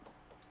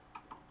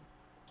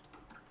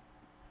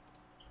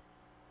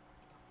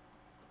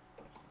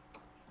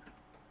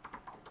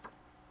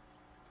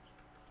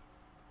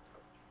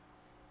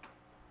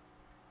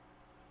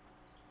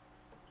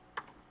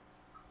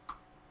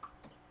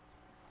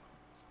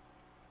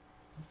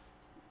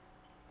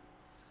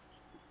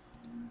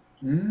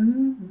Hello,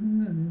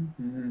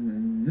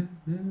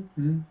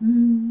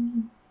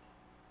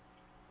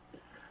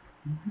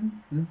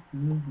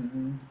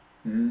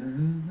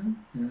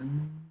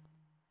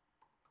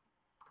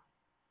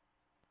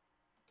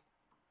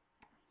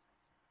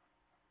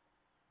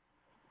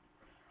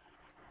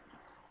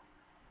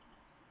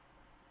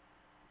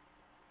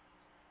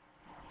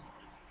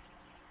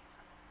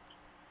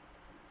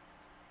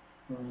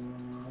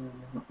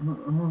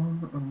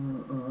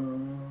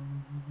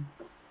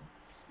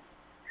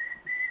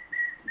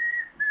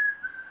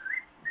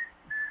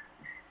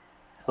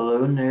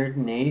 Nerd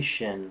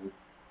Nation,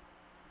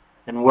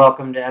 and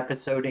welcome to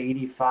episode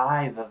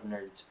 85 of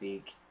Nerd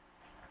Speak.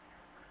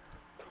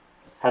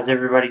 How's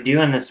everybody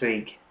doing this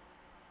week?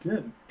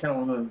 Good. Kind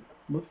of want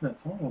to listen to that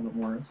song a little bit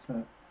more. It's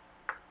kind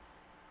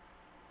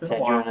of Ted,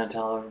 you want to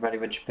tell everybody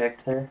what you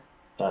picked there?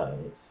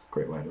 It's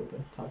Great Wide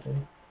Open. Top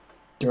 10.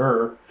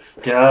 Duh.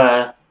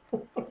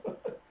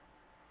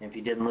 If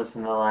you didn't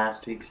listen to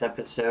last week's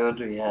episode,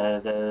 we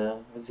had,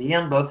 was he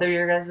on both of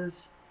your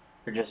guys's?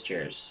 Or just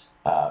yours?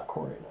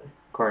 Corey and I.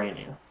 Corey and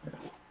you.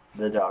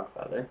 The dog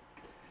father.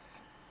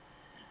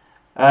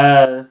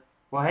 Well,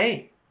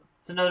 hey,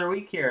 it's another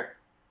week here.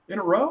 in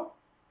a row.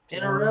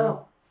 In a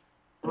row.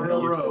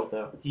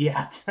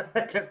 Yeah,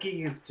 Don't get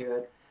used to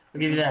it. I'll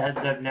give you that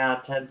heads up now.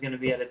 Ted's going to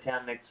be out of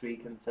town next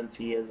week, and since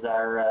he is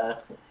our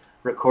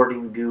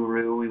recording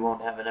guru, we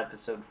won't have an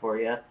episode for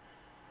you.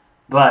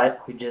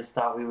 But we just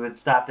thought we would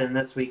stop in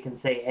this week and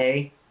say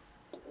hey,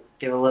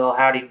 give a little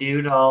howdy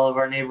do to all of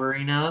our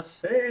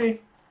neighborinos.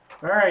 Hey,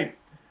 all right.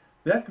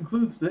 That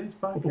concludes today's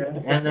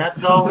podcast. And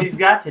that's all we've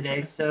got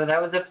today. So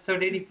that was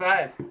episode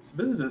 85.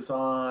 Visit us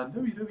on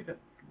www.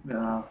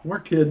 No, we're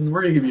kidding.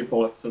 We're gonna give you a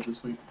full episode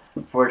this week.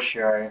 For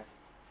sure.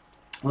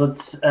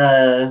 Let's.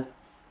 I'm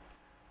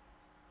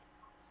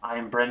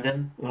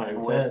Brendan.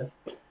 I'm Ted.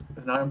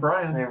 And I'm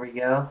Brian. There we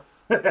go.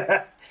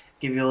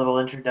 Give you a little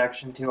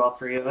introduction to all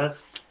three of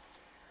us.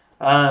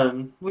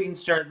 We can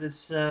start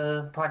this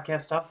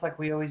podcast off like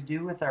we always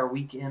do with our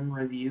weekend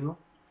review.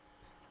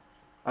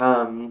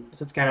 So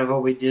it's kind of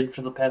what we did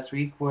for the past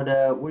week. What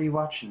are you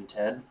watching,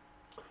 Ted?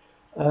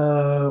 We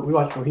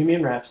watched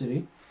Bohemian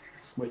Rhapsody,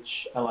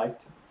 which I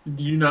liked.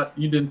 You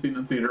didn't see it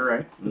in the theater,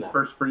 right? It's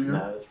first for you.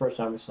 No, it's the first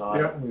time we saw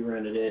it. We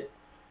rented it.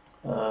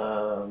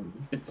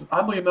 It's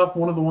oddly enough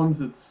one of the ones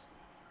that's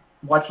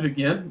watch it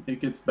again, it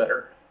gets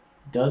better.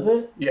 Does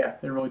it? Yeah,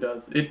 it really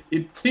does. It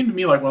seemed to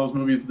me like one of those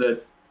movies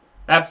that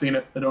I've seen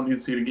it, I don't need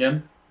to see it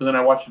again. But then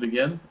I watched it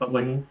again, I was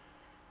like,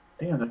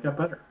 damn, that got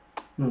better.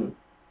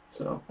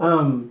 So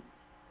I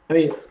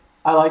mean,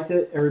 I liked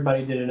it.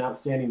 Everybody did an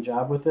outstanding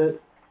job with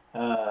it.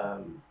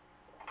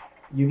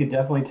 You could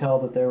definitely tell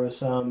that there was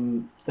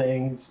some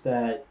things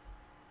that,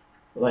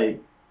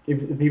 like,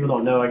 if people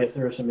don't know, I guess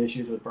there were some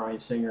issues with Bryan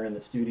Singer in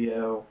the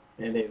studio,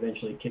 and they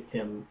eventually kicked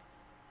him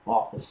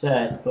off the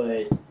set,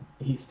 but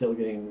he's still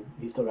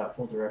got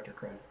full director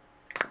credit.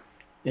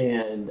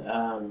 And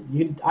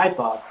I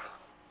thought,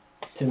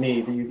 to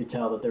me, that you could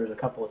tell that there was a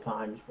couple of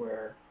times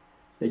where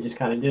they just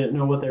kind of didn't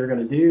know what they were going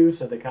to do,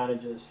 so they kind of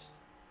just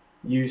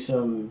used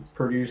some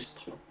produced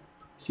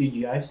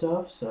CGI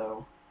stuff.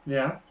 So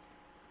yeah.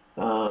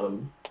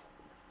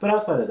 But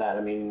outside of that,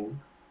 I mean,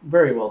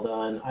 very well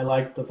done. I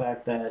liked the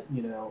fact that,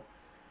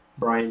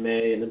 Brian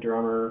May and the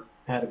drummer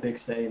had a big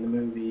say in the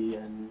movie,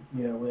 and,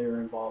 they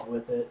were involved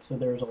with it. So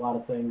there was a lot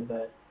of things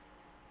that,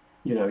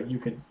 you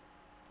could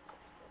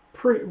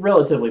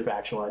relatively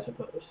factual, I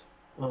suppose.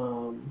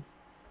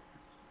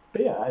 But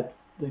yeah,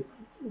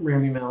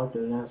 Rami Malek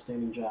did an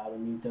outstanding job. I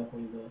mean,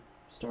 definitely the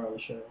star of the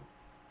show.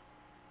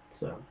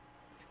 So,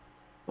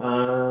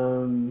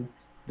 then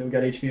we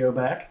got HBO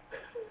back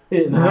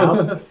in the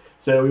house.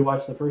 So we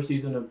watched the first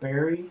season of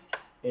Barry,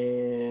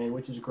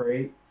 which is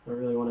great. I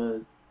really want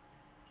to.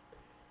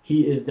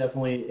 He is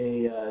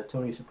definitely a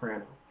Tony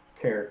Soprano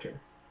character.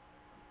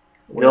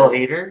 Bill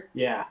Hader?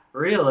 Yeah.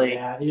 Really?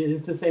 Yeah,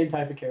 it's the same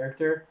type of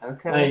character.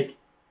 Okay. Like,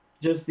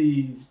 just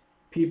these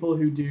people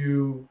who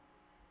do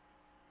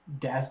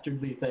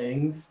dastardly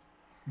things,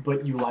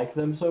 but you like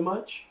them so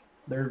much.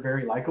 They're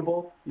very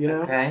likable,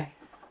 Okay.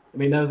 I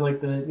mean, that was like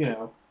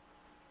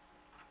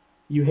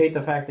you hate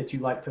the fact that you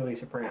like Tony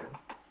Soprano,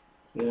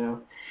 Yeah,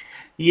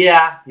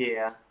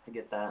 I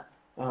get that.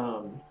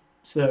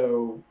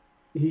 So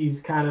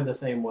he's kind of the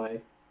same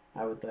way,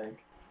 I would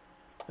think.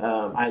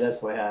 That's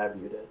the way I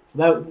viewed it. So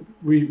that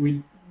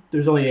we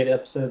there's only 8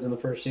 episodes in the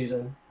first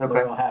season. Okay.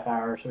 They're all half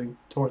hour, so we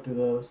tore through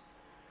those,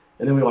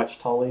 and then we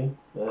watched Tully,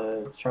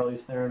 the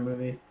Charlize Theron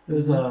movie.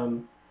 It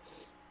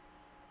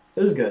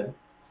was good.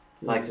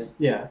 Like it?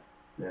 Yeah.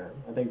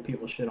 I think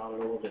people shit on it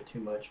a little bit too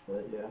much,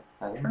 but yeah.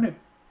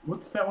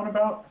 What's that one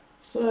about?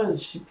 So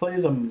she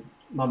plays a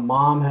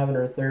mom having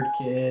her third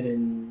kid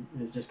and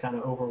is just kind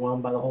of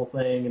overwhelmed by the whole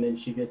thing, and then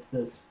she gets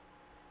this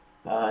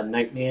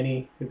night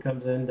nanny who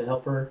comes in to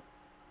help her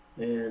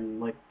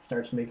and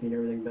starts making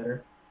everything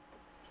better.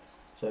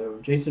 So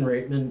Jason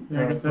Reitman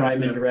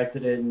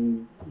directed it,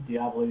 and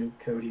Diablo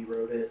Cody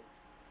wrote it.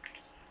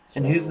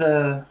 And who's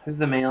the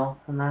male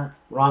in that?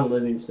 Ron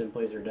Livingston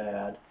plays her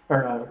dad. Or,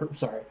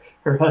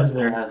 her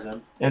husband. Her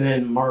husband. And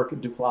then Mark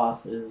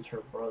Duplass is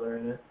her brother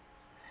in it.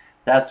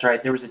 That's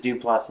right. There was a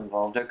Duplass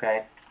involved.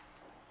 Okay.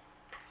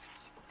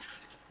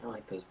 I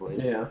like those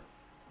boys. Yeah.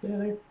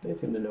 Yeah, they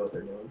seem to know what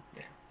they're doing.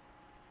 Yeah.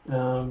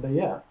 But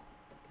yeah,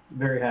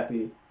 very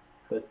happy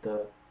that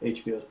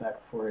HBO's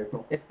back before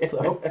April.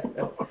 So.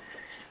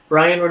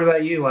 Brian, what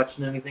about you?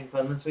 Watching anything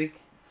fun this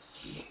week?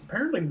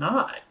 Apparently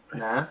not.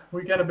 Nah.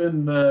 We kind of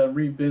been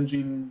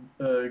re-binging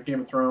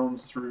Game of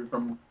Thrones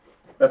from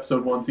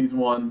episode 1, season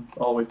 1,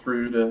 all the way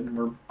through and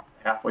we're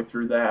halfway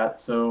through that.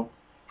 So.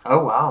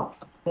 Oh wow.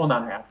 Well,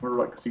 not half. We're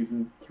like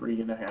season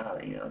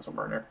 3.5,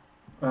 somewhere in there.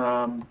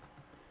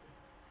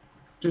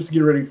 Just to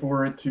get ready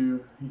for it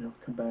to,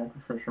 come back,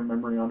 refresh our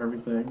memory on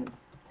everything.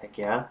 Heck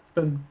yeah. It's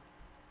been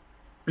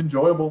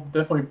enjoyable.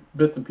 Definitely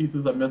bits and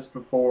pieces I missed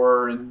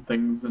before and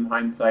things in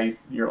hindsight.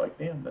 You're like,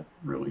 damn, that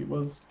really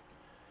was,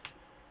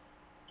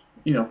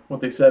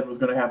 what they said was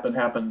going to happen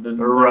happened. And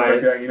right.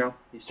 Like that,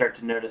 You start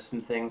to notice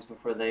some things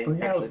before they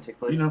actually take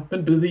place.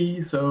 Been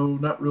busy, so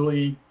not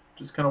really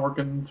just kind of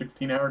working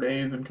 16-hour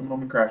days and come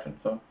home and crashing.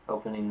 So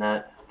opening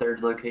that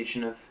third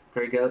location of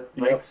Grey Goat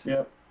Bikes.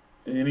 Yep.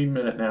 Any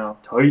minute now.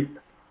 Tight.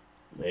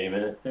 Any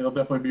minute. It'll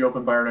definitely be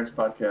open by our next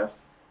podcast.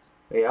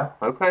 Yeah.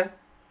 Okay.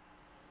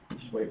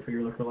 Just wait for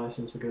your liquor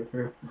license to go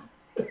through.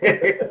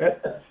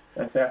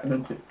 That's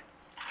happening too.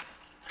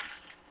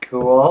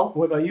 Cool.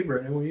 What about you,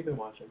 Brendan? What have you been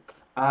watching?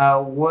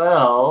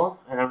 Well,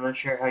 and I'm not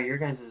sure how your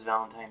guys'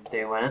 Valentine's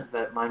Day went,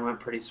 but mine went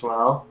pretty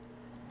swell.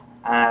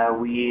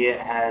 We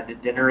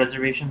had dinner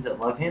reservations at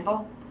Love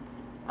Handle,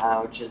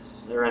 which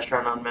is a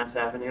restaurant on Mass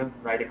Avenue,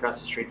 right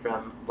across the street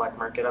from Black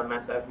Market on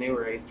Mass Avenue,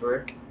 where I used to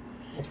work.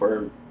 That's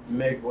where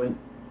Meg went.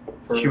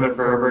 She went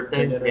for her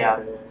birthday? Dinner.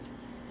 Yeah.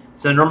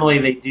 So normally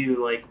they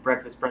do like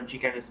breakfast,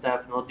 brunchy kind of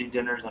stuff, and they'll do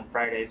dinners on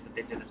Fridays, but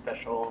they did a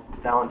special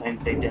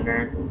Valentine's Day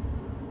dinner.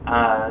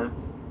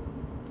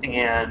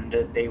 And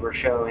they were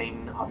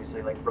showing,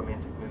 obviously, like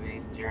romantic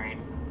movies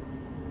during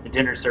the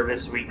dinner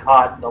service. We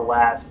caught the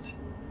last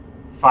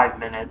 5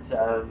 minutes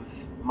of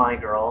My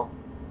Girl,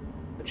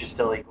 which is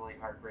still equally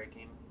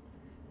heartbreaking.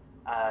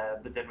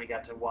 But then we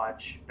got to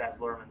watch Baz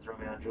Luhrmann's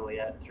Romeo and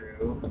Juliet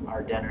through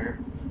our dinner,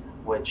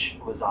 which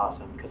was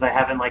awesome because I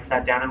haven't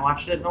sat down and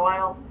watched it in a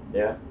while.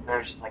 Yeah. And I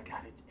was just like,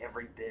 God, it's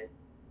every bit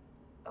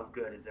of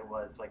good as it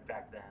was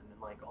back then,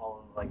 and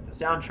all of the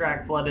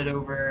soundtrack flooded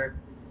over,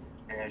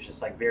 and it was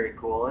just very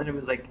cool. And it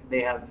was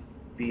they have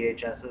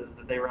VHSs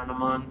that they run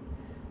them on,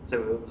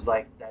 so it was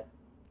that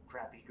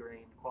crappy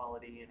grain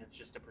quality, and it's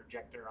just a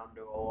projector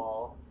onto a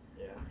wall.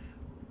 Yeah.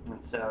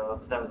 And so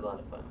that was a lot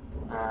of fun.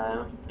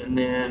 And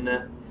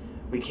then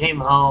we came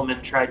home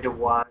and tried to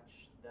watch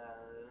the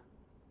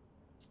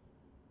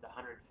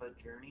 100-Foot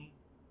Journey,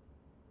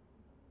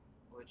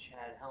 which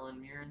had Helen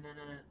Mirren in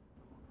it,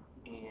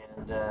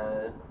 and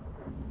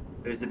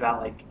it was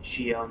about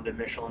she owned a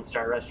Michelin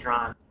star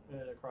restaurant.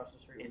 Across the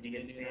street,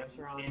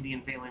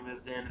 Indian family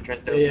moves in and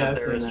tries to open up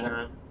their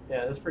restaurant.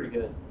 Yeah, that's pretty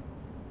good.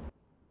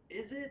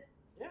 Is it?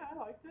 Yeah, I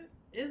liked it.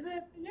 Is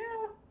it?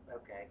 Yeah.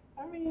 Okay.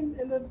 I mean,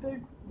 in the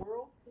big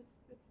world,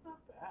 it's not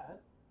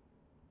bad.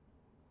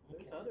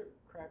 There's other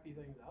crappy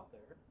things out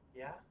there.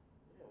 Yeah.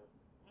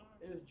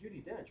 It was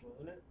Judi Dench,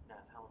 wasn't it? No,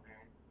 it's Helen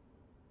Mirren.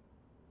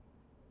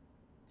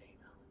 Dang,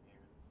 Helen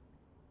Mirren.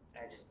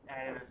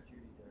 I don't know.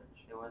 Judi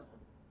Dench. It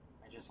wasn't.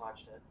 I just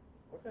watched it.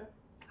 Okay.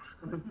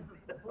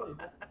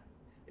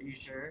 Are you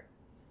sure?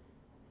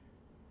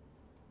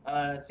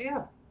 So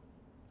yeah.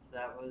 So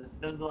that was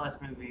the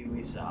last movie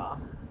we saw.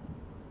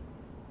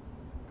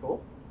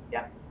 Cool.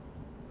 Yeah.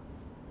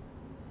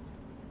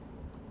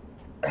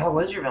 How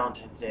was your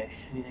Valentine's Day?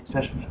 Anything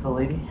special for the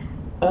lady?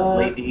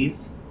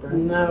 Ladies?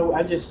 No,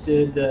 I just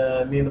did.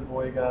 Me and the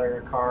boy got her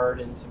a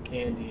card and some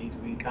candies.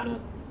 We kind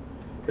of,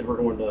 because we're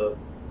going to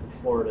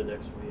Florida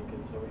next week,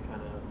 and so we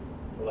kind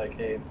of were like,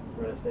 hey,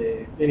 we're gonna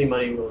save any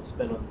money we'll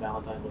spend on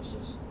Valentine's. Let's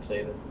just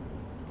save it.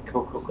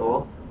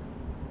 Cool.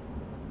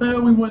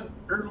 We went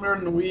earlier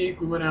in the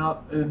week. We went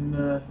out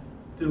and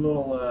did a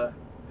little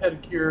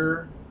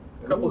pedicure,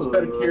 a couple's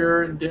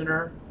pedicure and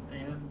dinner,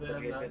 and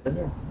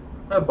then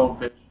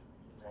bonefish.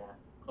 Yeah.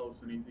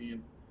 Close and easy,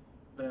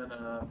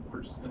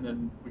 and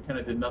then we kind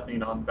of did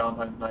nothing on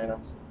Valentine's night. I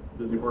was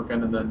busy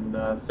working, and then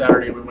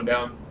Saturday we went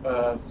down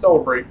to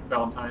celebrate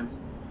Valentine's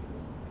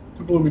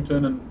to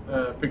Bloomington and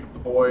picked up the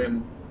boy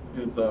and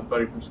his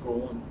buddy from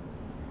school and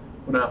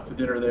went out to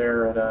dinner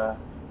there at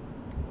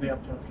the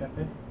Uptown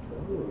Cafe.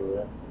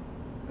 Ooh.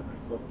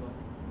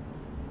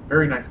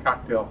 Very nice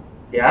cocktail.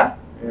 Yeah?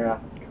 Yeah.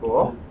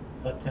 Cool.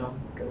 Uptown,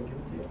 gonna give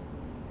it to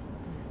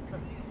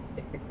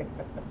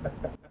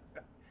you.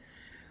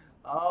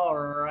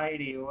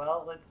 Alrighty,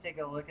 well, let's take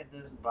a look at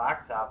this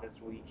box office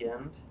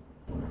weekend.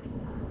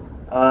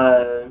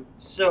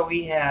 So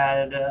we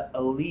had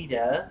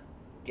Alita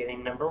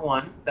getting number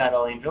 1,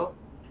 Battle Angel,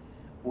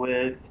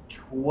 with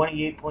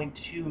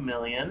 28.2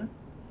 million.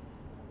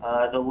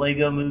 The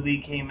Lego Movie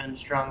came in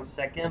strong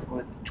second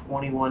with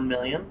 21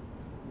 million.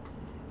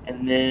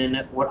 And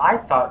then what I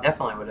thought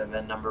definitely would have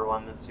been number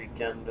one this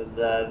weekend was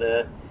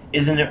the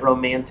Isn't It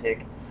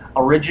Romantic?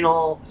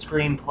 Original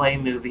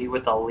screenplay movie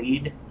with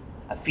a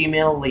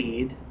female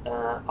lead,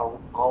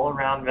 all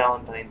around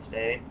Valentine's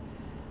Day.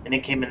 And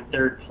it came in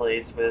third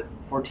place with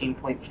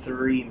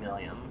 14.3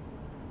 million.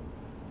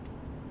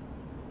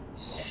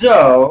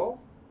 So,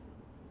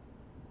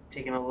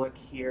 taking a look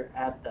here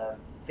at the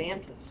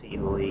Fantasy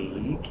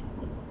League.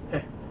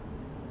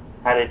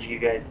 How did you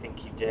guys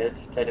think you did?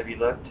 Ted, have you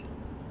looked?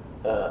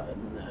 No.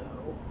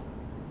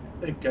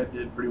 I think I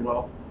did pretty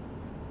well.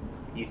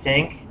 You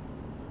think?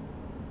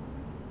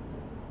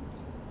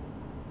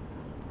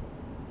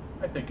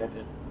 I think I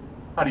did.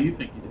 How do you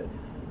think you did?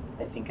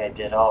 I think I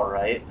did all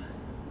right.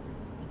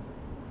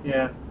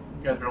 Yeah,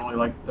 you guys are only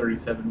like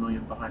 37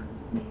 million behind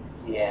me.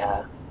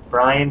 Yeah.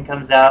 Brian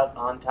comes out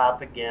on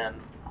top again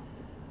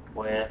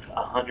with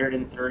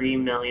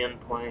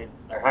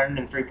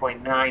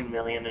 103.9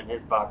 million in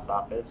his box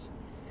office.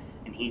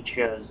 And he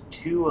chose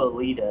two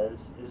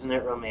Alitas, Isn't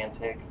It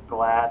Romantic,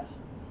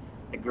 Glass,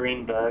 The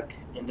Green Book,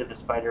 Into the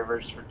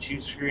Spider-Verse for 2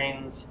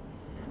 screens,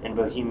 and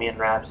Bohemian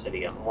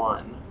Rhapsody on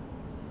 1.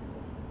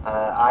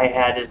 I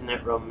had Isn't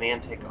It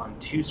Romantic on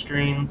 2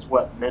 screens,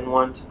 What Men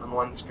Want on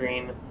 1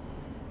 screen,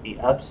 The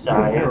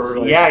Upside.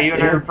 Yeah, you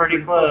and I were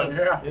pretty close.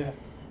 Yeah.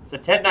 So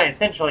Ted and I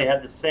essentially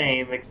had the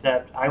same,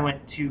 except I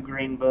went to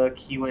Green Book,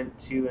 he went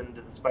to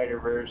Into the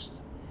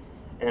Spider-Verse,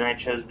 and I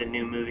chose the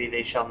new movie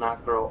They Shall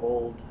Not Grow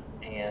Old,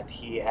 and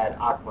he had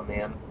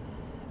Aquaman,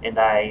 and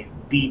I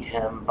beat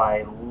him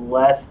by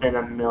less than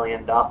 $1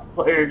 million,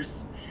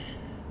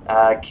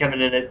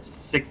 coming in at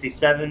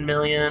 67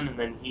 million, and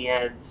then he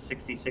had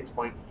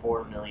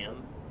 66.4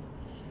 million,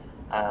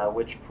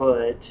 which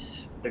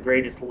put the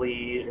greatest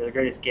lead, or the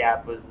greatest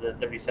gap was the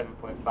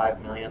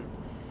 37.5 million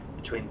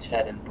between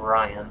Ted and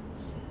Brian,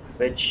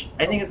 which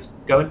I think is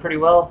going pretty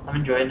well. I'm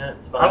enjoying it.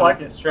 It's fun. I like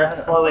it.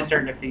 Slowly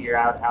starting to figure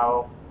out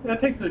how. Yeah,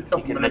 it takes a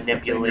couple can minutes to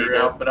manipulate figure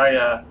it. out, but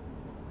I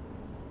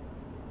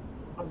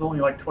was only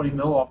like 20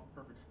 mil off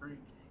the perfect screen.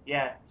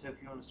 Yeah, so if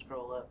you want to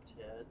scroll up,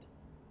 Ted.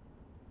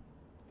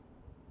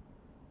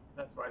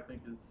 That's what I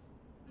think is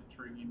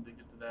intriguing to get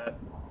to that.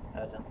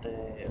 Don't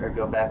they? Or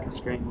go back a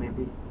screen,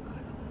 maybe?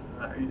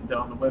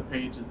 On the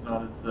webpage, it's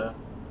not as. They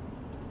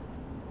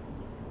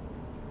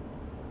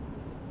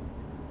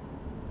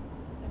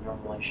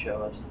normally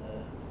show us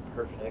the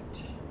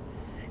perfect.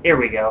 Here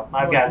we go.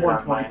 I've got it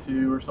on mine.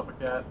 122 or something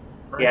like that.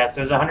 Right? Yeah,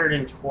 so it's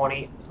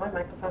 120. Is my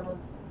microphone on?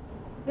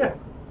 Yeah,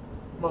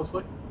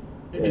 mostly.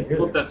 Maybe Yeah,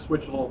 flip that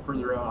switch a little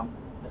further on.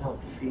 I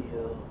don't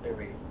feel. There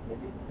we go.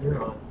 Maybe.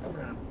 You're on.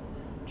 Okay.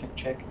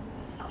 Check.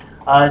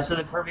 So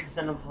the perfect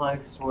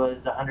Cineplex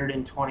was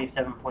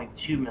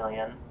 127.2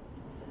 million,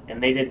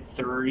 and they did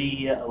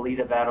 3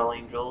 Alita Battle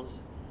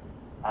Angels,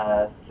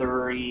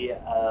 3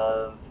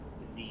 of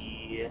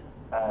the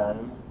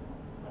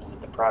what is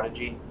it, the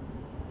Prodigy,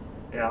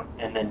 Yeah.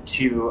 and then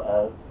 2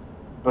 of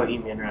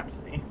Bohemian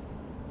Rhapsody.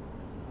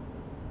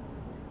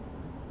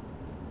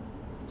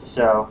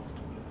 So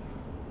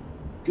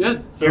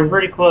Good. So you're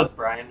pretty close,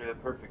 Brian, to a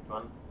perfect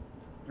one.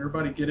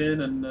 everybody get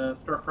in and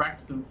start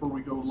practicing before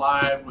we go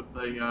live with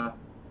the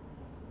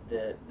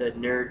The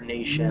Nerd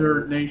Nation.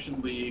 Nerd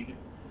Nation League.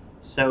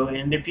 So,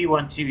 and if you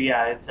want to,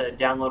 yeah, it's a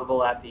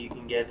downloadable app that you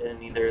can get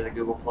in either the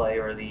Google Play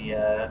or the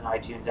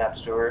iTunes App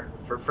Store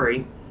for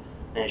free.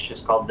 And it's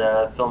just called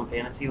the Film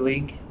Fantasy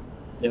League.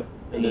 Yep.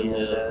 And then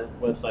the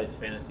website's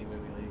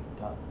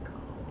fantasymovieleague.com.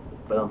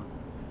 Boom.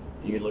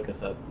 You can look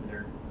us up,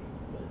 Nerd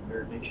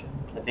Nation.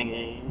 I think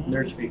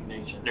Nerd Speak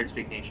Nation Nerd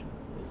Speak Nation.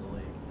 is the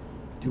league.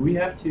 Do we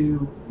have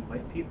to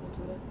invite people to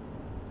that?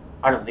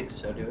 I don't think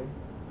so, do we?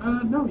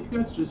 No, you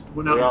guys just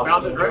went out We all and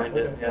found just it, right? joined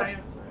it, yeah.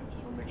 Just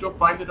want to make Go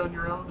find it on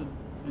your own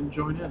and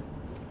join in.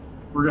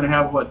 We're gonna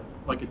have like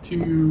a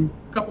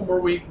couple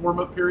more week warm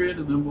up period,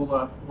 and then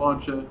we'll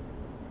launch a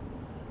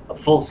A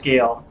full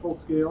scale. full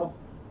scale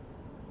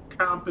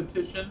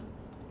competition.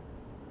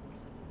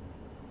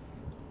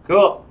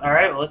 Cool. All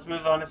right, well, let's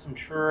move on to some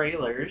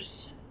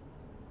trailers.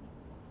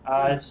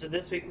 So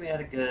this week we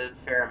had a good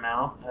fair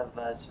amount of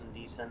some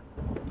decent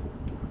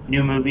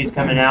new movies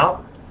coming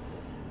out.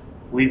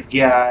 We've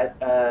got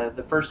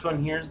the first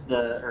one here's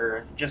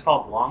just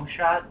called Long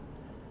Shot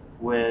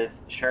with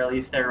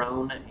Charlize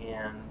Theron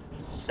and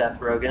Seth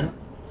Rogen.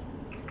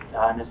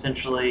 And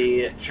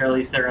essentially,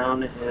 Charlize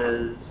Theron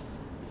is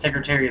the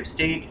Secretary of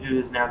State who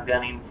is now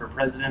gunning for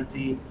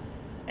presidency,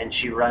 and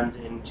she runs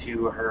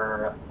into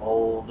her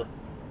old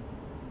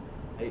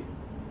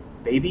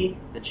baby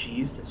that she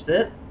used to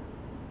sit.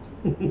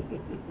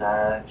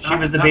 She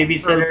was the Not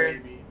babysitter. her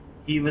baby.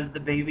 He was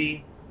the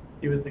baby.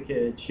 He was the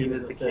kid. She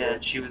was the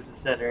kid. She was the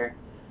sitter.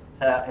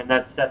 So, and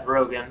that's Seth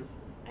Rogen,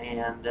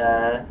 and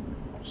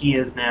he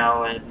is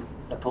now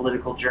a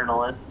political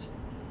journalist,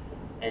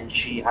 and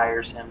she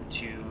hires him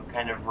to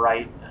kind of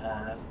write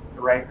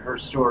her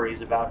stories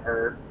about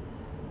her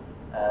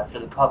for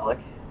the public,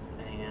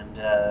 and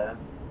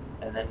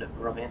then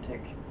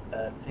romantic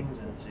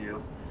things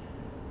ensue.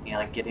 You know,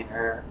 like getting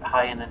her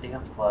high in a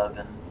dance club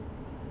and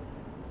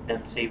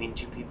them saving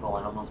 2 people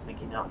and almost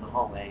making out in the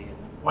hallway.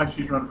 And Why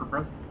she's running for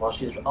president? While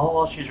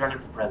she's running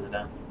for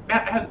president.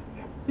 Have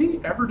they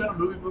ever done a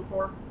movie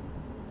before?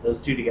 Those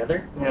two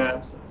together?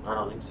 Yeah. I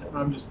don't think so.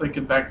 I'm just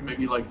thinking back to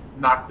maybe like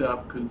Knocked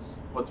Up, because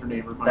what's her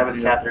name reminds That was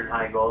me Katherine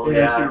Heigl. of.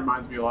 Yeah, she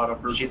reminds me a lot of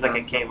her. she's like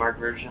a Kmart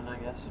version, I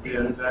guess.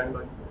 Yeah,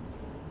 exactly.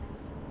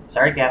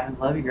 Sorry, Catherine.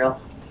 Love you,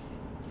 girl.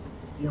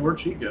 Yeah, where'd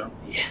she go?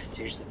 Yeah,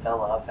 seriously fell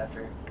off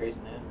after Grey's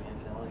Anatomy,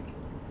 I feel like.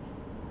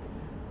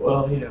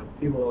 Well, you know,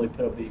 people only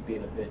put up with you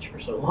being a bitch for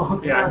so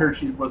long. Yeah, I heard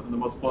she wasn't the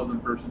most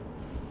pleasant person.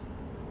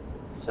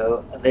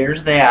 So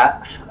there's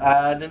that.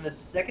 Then the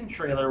second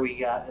trailer we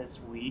got this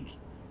week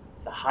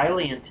is the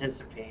highly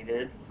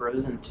anticipated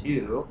Frozen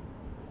 2.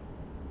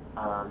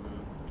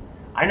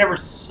 I never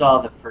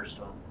saw the first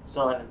one.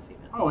 Still haven't seen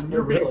it. Oh, and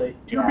You're really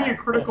you're being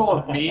critical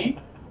of me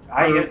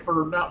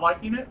for not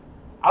liking it?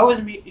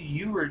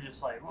 You were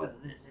just like, well,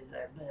 this is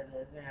that, blah,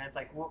 blah, blah. And it's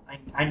like, well,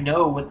 I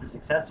know what the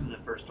success of the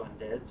first one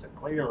did, so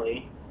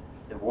clearly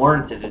it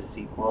warranted a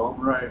sequel.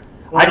 Right.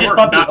 I just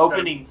thought the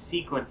opening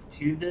sequence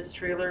to this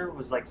trailer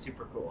was like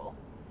super cool.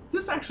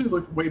 This actually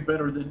looked way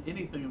better than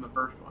anything in the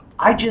first one.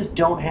 I just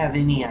don't have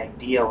any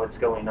idea what's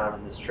going on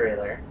in this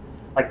trailer.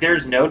 Like,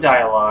 there's no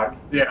dialogue.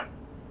 Yeah.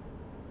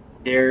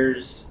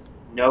 There's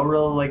no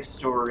real like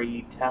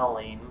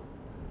storytelling.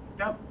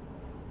 Yep.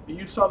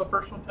 You saw the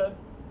first one, Ted?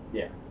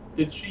 Yeah.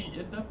 Did she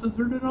end up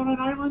deserted on an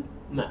island?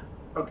 No.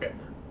 Okay.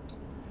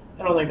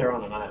 I don't think they're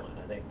on an island.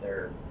 I think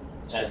they're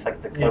It's just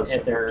like the coast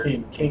at of their her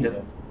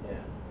kingdom.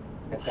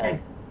 Yeah. Okay.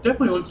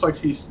 Definitely looks like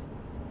she's,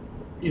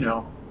 you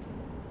know,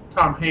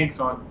 Tom Hanks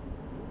on,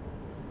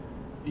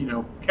 you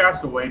know,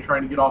 Castaway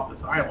trying to get off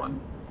this island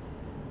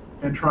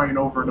and trying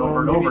over and over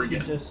and over Maybe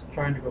again. she's just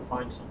trying to go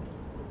find something.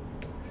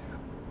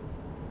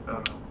 I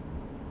don't know.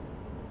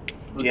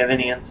 Do you have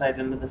any insight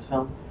into this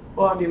film?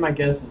 Well, I mean, my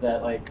guess is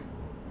that, like,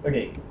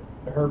 okay,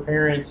 her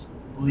parents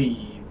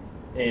leave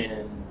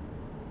and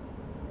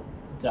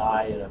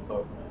die in a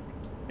boat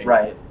wreck. basically.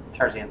 Right.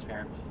 Tarzan's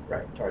parents.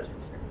 Right,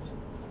 Tarzan's parents.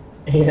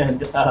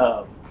 And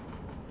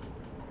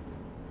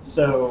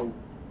so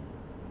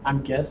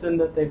I'm guessing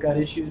that they've got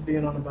issues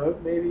being on a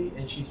boat, maybe,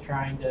 and she's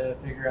trying to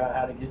figure out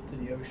how to get to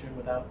the ocean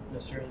without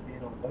necessarily being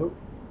on a boat.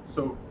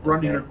 So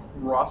running Okay.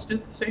 across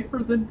it's safer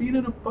than being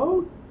in a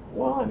boat?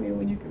 Well, I mean,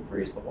 when you can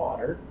freeze the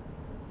water.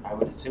 I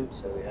would assume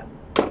so, yeah.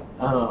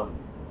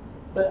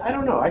 But I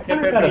don't know. I Can't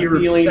kind of that got be a your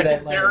feeling that,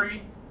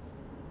 secondary?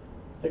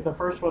 like the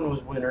first one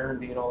was winter and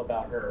being all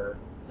about her.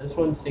 This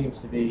one seems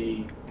to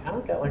be kind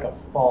of got like a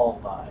fall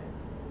vibe.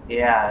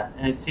 Yeah,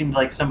 and it seemed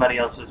like somebody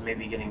else was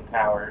maybe getting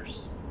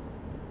powers.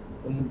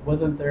 And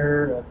wasn't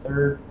there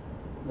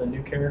the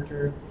new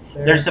character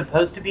there? There's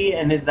supposed to be,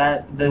 and is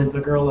that the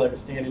girl that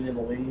was standing in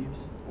the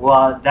leaves?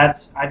 Well,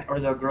 or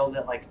the girl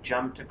that like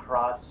jumped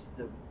across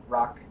the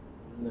rock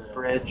No.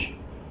 bridge.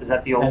 Is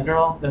that the old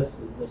girl?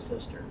 That's the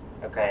sister.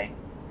 Okay.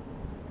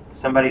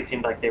 Somebody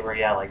seemed like they were,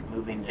 like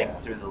moving things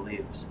Yeah. through the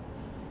leaves.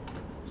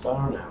 So I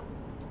don't know.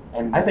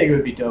 And I think it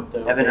would be dope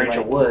though. if Evan they,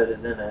 Rachel like- Wood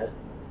is in it.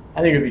 I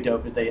think it would be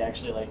dope if they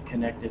actually like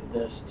connected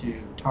this to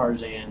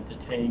Tarzan, to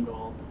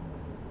Tangled,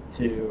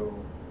 to,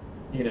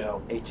 you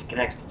know, It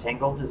connects to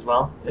Tangled as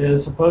well.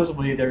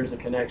 supposedly there's a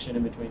connection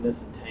in between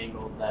this and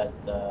Tangled that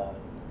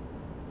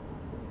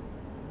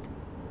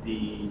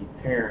the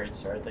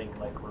parents are, I think,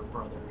 like were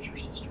brothers or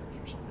sisters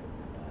or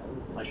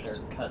something like that.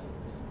 Like they're cousins.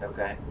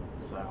 Okay.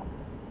 So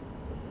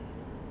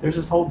there's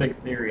this whole big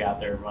theory out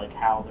there of like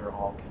how they're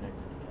all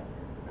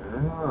connected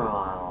together.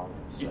 Oh.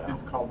 So,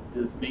 It's called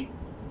Disney.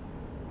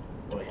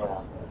 well, yes,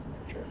 Wow.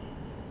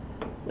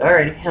 sure.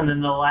 Alrighty, and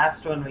then the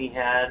last one we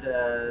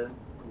had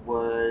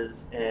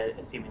was a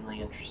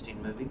seemingly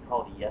interesting movie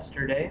called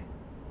Yesterday.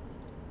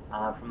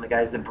 From the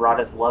guys that brought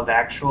us Love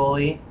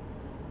Actually.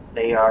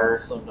 They are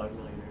Slumdog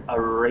Millionaire.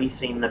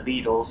 erasing the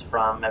Beatles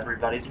from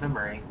everybody's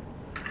memory.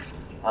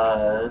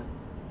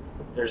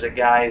 There's a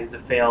guy who's a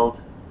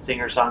failed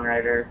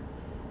singer-songwriter,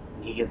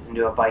 and he gets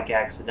into a bike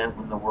accident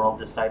when the world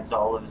decides to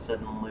all of a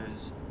sudden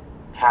lose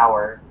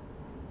power,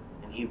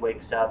 and he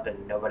wakes up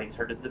and nobody's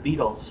heard of the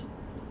Beatles.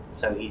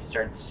 So he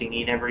starts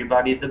singing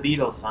everybody the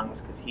Beatles songs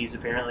because he's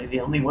apparently the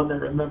only one that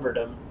remembered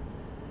them.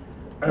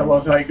 I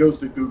love how he goes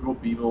to Google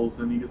Beatles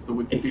and he gets the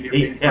Wikipedia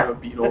page Yeah. for a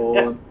Beatle.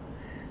 And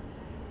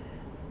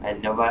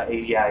And nobody,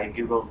 yeah, he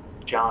Googles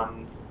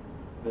John,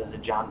 was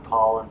it John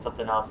Paul and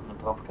something else, and the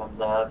Pope comes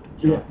up.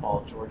 Yeah.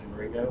 Paul, George, and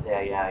Ringo.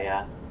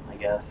 Yeah, I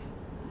guess.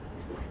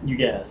 You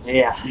guess.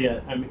 Yeah.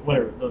 Yeah. I mean,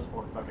 whatever. Those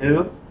four fucking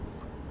Who? guys.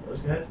 Those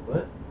guys?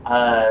 What?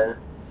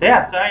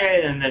 So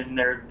anyway, and then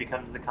there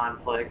becomes the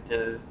conflict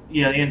of,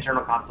 the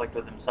internal conflict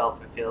with himself,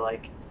 I feel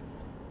like,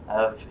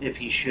 of if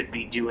he should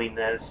be doing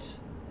this,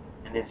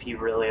 and is he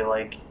really,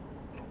 like,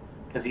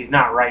 because he's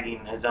not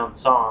writing his own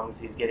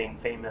songs, he's getting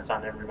famous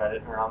on everybody,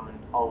 or on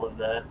all of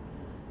the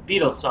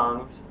Beatles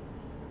songs,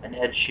 and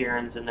Ed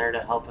Sheeran's in there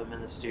to help him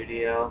in the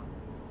studio,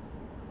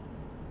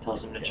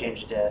 tells him to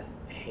change to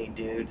Hey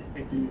Dude.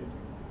 hey, dude.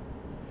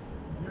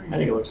 I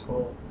think it looks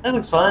cool. That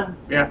looks fun.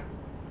 Yeah,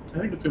 I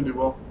think it's gonna do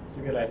well. It's a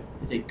good idea.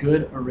 It's a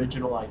good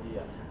original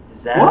idea.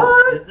 Is that,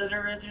 What? is it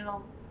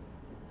original?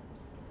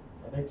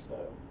 I think so.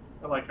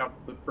 I like how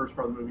the first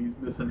part of the movie he's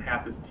missing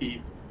half his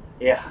teeth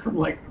Yeah. from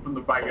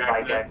the bike The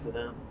accident. bike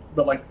accident.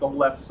 But like the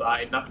left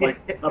side, not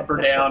like up or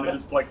down, it's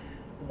just like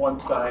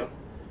one side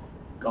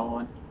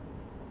gone.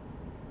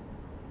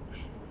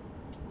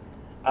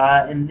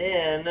 And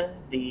then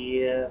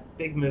the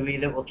big movie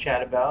that we'll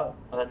chat about,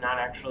 not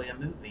actually a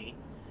movie,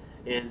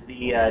 is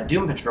the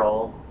Doom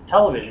Patrol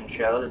television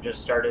show that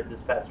just started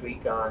this past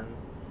week on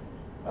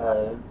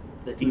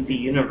the DC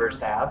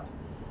Universe app.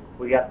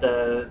 We got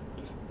it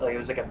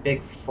was like a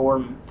big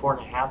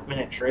 4.5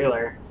 minute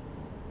trailer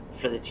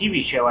for the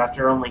TV show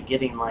after only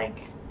getting like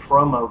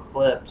promo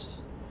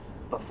clips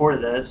before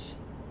this.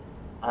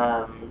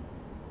 So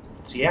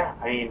yeah,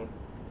 I mean,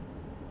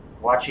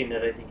 watching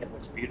it, I think it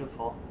looks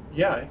beautiful.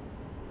 Yeah,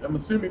 I'm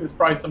assuming it's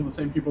probably some of the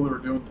same people that were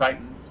doing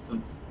Titans,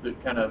 since they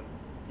kind of,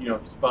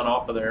 spun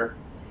off of there.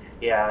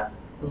 Yeah.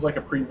 It was like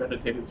a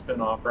premeditated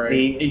spin-off, right?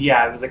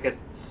 It was like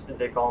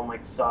they call them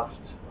like soft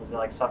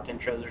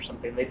intros or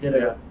something. They did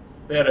it with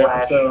They had an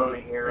Flash episode. on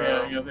the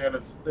Arrow. Yeah, they had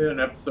an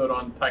episode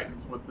on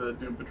Titans with the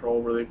Doom Patrol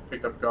where they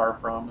picked up Gar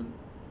from,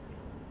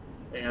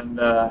 and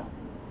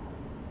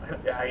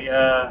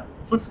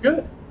this looks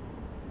good.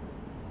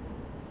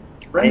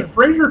 Brendan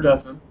Fraser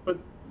doesn't, but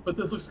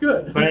this looks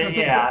good. But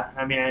yeah,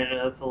 I mean, I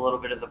know that's a little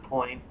bit of the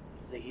point.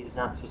 He's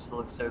not supposed to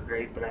look so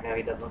great, but I know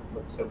he doesn't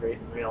look so great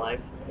in real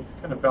life. He's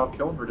kind of Val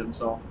Kilmered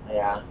himself.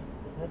 Yeah,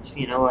 that's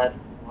what.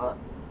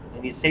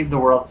 And he saved the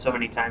world so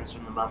many times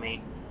from the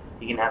Mummy.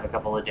 You can have a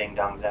couple of ding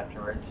dongs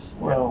afterwards.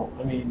 Well,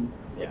 I mean,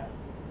 yeah.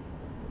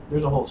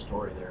 There's a whole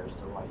story there as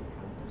to why he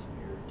kind of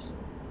disappeared. So.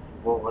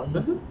 What was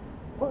Is it? it?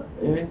 What?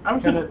 I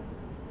was just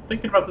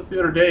thinking about this the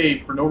other day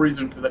for no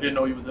reason because I didn't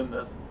know he was in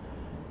this.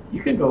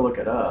 You can go look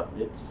it up.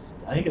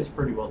 I think it's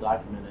pretty well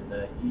documented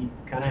that he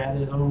kind of had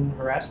his own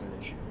harassment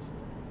issues.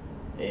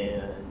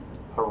 And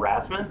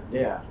harassment?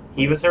 Yeah.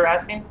 He was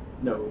harassing?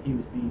 No, he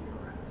was being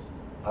harassed.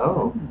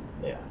 Oh.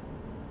 Yeah.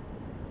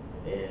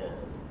 And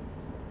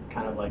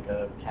kind of like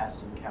a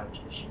casting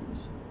couch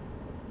issues.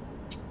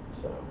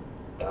 So.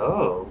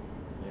 Oh.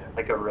 Yeah.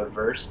 Like a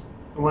reverse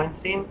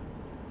Weinstein?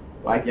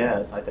 Well, I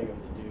guess. I think it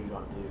was a dude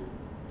on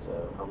dude.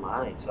 So. Oh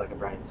my, so like a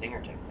Bryan Singer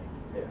type thing.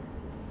 Yeah.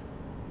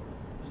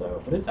 So,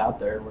 but it's out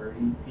there where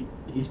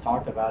he's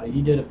talked about it.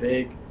 He did a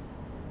big,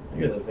 I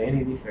think it was a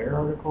Vanity Fair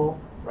article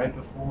right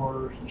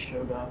before he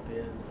showed up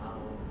in,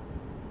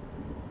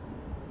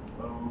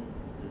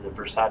 The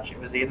Versace,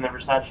 was he in the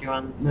Versace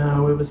one?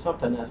 No, it was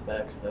something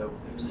FX though.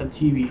 It was some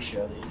TV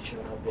show that he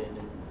showed up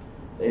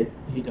in, and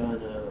he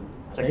done,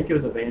 I think it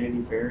was a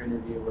Vanity Fair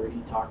interview where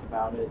he talked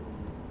about it. And,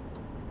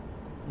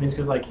 I mean, it's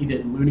because like he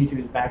did Looney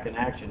Tunes Back in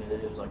Action, and then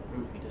it was like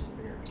poof, he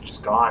disappeared.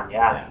 Just gone,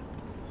 yeah.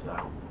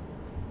 So,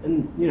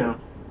 and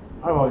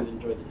I've always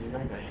enjoyed the dude.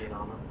 I got hate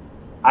on him.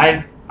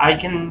 I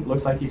can.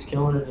 Looks like he's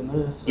killing it in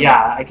this. So.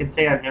 Yeah, I can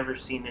say I've never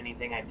seen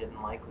anything I didn't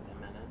like with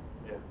him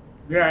in it.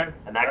 Yeah.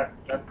 And that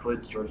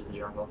includes George of the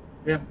Jungle.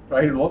 Yeah,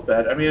 I love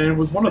that. I mean, it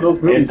was one of those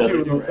movies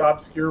too, those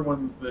obscure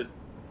ones that.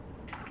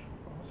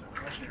 What was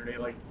I watching today?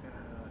 Like,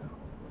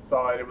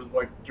 saw it. It was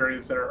like Journey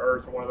to Center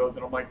Earth or one of those,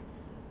 and I'm like,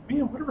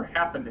 man, whatever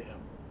happened to him?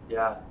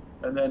 Yeah.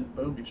 And then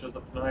boom, he shows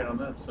up tonight on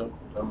this. So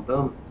boom,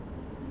 boom.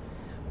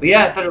 But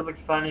yeah, I thought it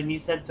looked fun, and you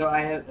said so.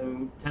 Ted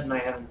and I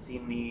haven't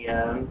seen the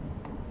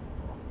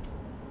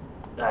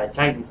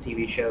Titans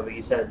TV show, but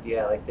you said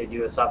like they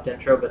do a soft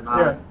intro, but not.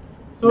 Yeah.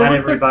 So not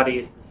everybody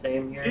is the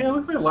same here. Yeah, it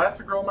looks like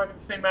Elastigirl might be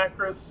the same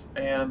actress,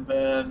 and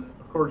then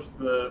of course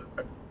I'm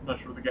not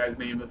sure the guy's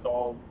name. That's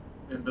all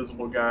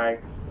invisible guy.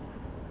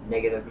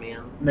 Negative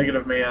Man.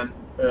 Negative Man.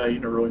 You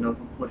don't really know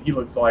what he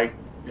looks like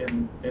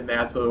in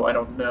that, so I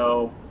don't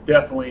know.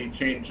 Definitely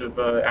change of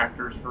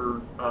actors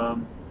for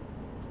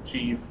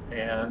Chief,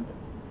 and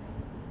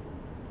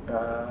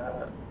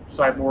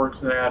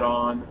Cyborg's an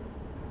add-on.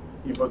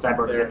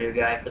 Cyborg's a new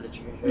guy for the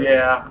Chief.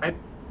 Yeah, I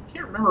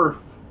can't remember.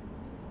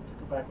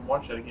 Go back and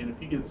watch that again. If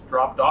he gets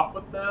dropped off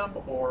with them,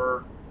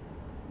 or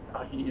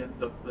how he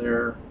ends up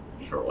there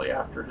shortly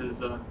after his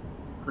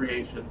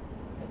creation.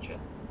 Gotcha.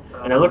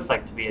 And it looks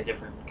like to be a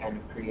different kind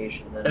of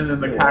creation. And then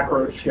the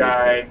cockroach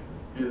guy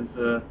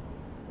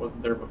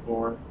wasn't there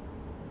before.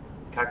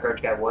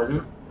 Cockroach guy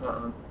wasn't?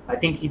 I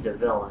think he's a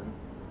villain.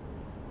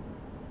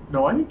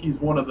 No, I think he's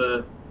one of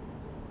the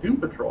Doom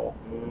Patrol.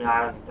 No,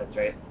 I don't think that's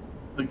right.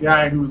 The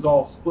guy who's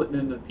all splitting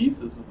into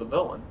pieces is the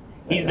villain.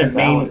 He's the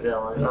main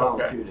villain. That's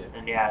Okay. Alan Tudyk.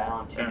 And yeah,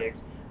 Alan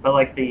Tudyk. But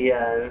like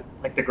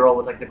the girl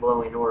with like the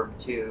glowing orb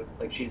too,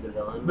 like she's a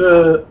villain.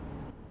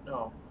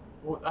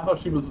 I thought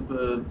she was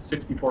the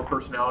 64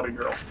 personality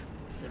girl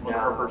in one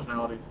of her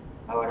personalities.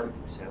 Oh, I don't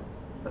think so.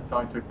 That's how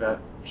I took that.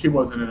 She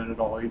wasn't in it at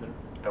all either.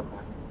 Okay.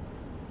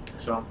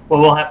 So. Well,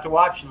 we'll have to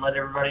watch and let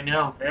everybody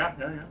know. Yeah.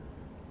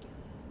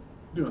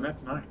 Doing that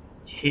tonight.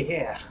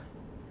 Yeah.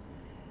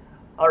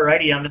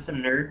 Alrighty, on to some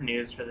nerd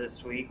news for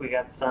this week. We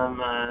got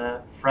some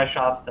fresh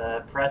off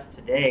the press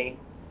today.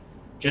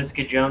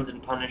 Jessica Jones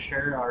and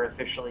Punisher are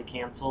officially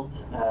canceled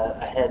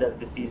ahead of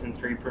the season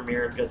 3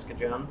 premiere of Jessica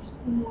Jones.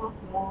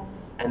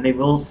 And they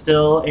will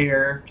still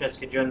air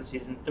Jessica Jones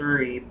season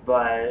 3,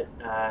 but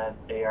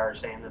they are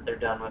saying that they're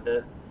done with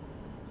it.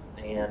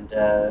 and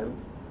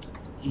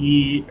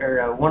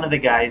one of the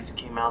guys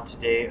came out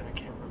today. I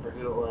can't remember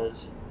who it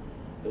was.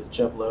 It was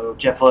Jeff Loeb.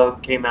 Jeff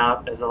Loeb came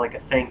out as a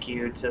thank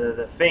you to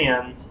the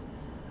fans,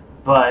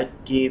 but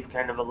gave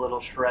kind of a little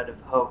shred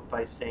of hope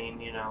by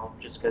saying,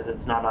 just because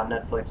it's not on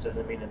Netflix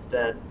doesn't mean it's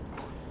dead.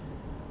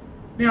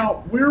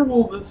 Now, where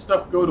will this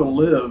stuff go to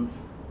live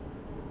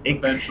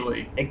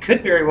eventually? It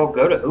could very well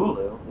go to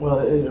Hulu.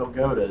 Well, it'll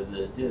go to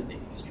the Disney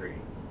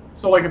stream.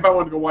 So, if I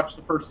wanted to go watch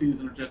the first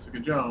season of Jessica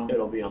Jones,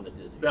 It'll be on the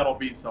Disney. That'll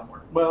be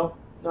somewhere. Well,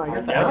 no, I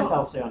guess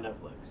I'll stay on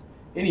Netflix.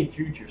 Any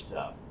future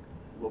stuff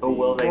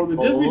will they Well, the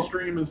pull? Disney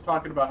stream is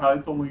talking about how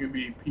it's only going to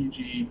be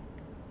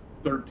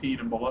PG-13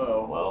 and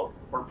below,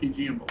 or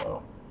PG and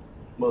below.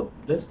 Well,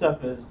 this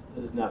stuff is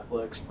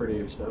Netflix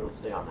produced, so it'll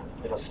stay on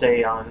Netflix. It'll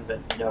stay on,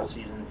 but no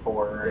season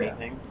 4 or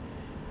anything.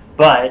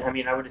 But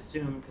I would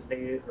assume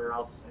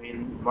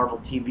Marvel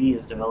TV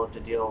has developed a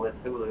deal with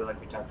Hulu, like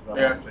we talked about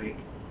last week,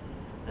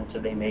 and so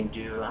they may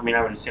do. I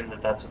would assume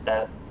that's what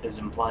that is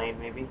implying,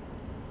 maybe.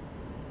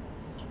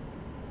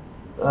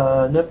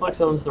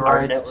 Netflix owns the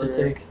rights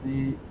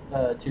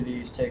to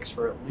these takes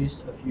for at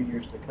least a few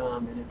years to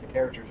come, and if the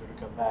characters are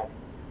to come back,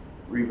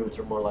 reboots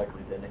are more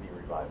likely than any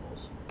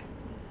revivals.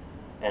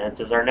 And it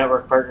says our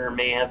network partner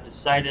may have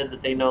decided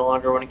that they no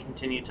longer want to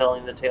continue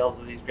telling the tales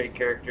of these great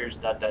characters. ...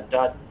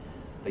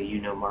 But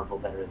you know Marvel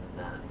better than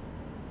that.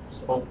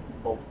 So,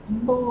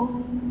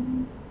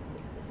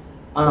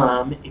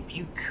 if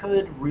you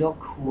could real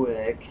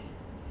quick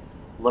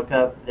look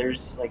up, there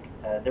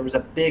was a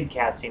big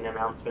casting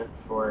announcement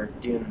for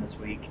Dune this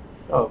week.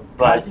 Oh,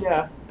 but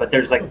yeah. But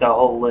there's the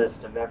whole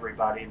list of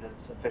everybody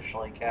that's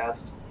officially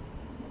cast.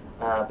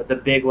 But the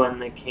big one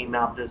that came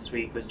out this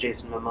week was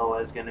Jason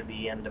Momoa is going to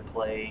be in to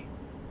play.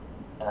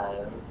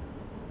 Was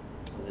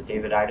it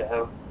David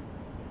Idaho?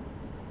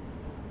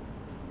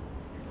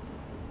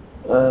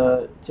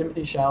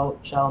 Timothy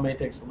Chalamet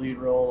takes the lead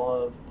role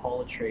of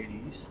Paul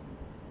Atreides.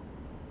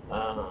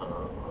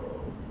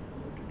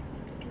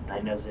 I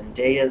know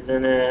Zendaya's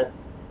in it.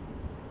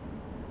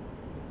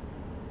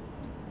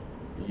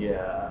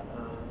 Yeah.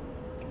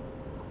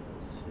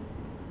 Let's see.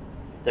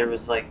 There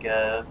was I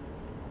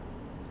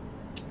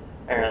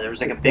don't know. There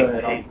was a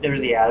big. There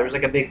was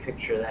a big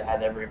picture that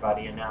had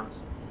everybody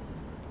announced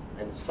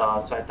and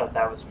saw. So I thought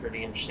that was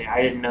pretty interesting.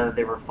 I didn't know that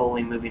they were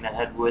fully moving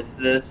ahead with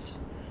this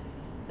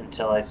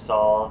until I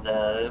saw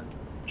the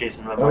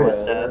Jason Momoa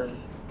stuff.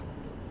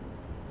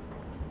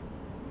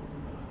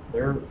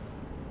 They're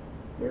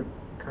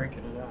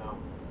cranking it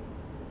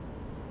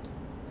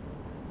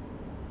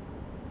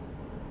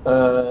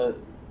out.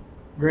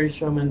 Greatest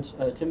Showman,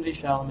 Timothy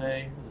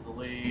Chalamet is the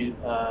lead.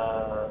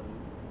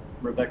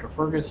 Rebecca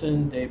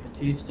Ferguson, Dave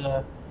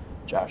Bautista,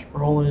 Josh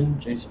Brolin,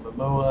 Jason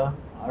Momoa,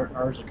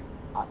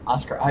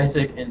 Oscar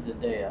Isaac, and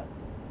Zendaya.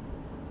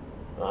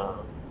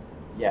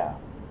 Yeah.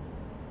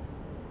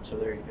 So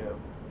there you go.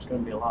 It's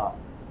going to be a lot.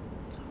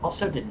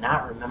 Also, did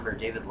not remember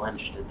David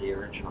Lynch did the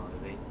original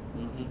movie.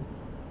 Mm-hmm.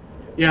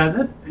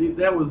 Yeah,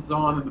 that was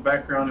on in the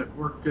background at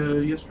work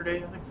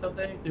yesterday, I think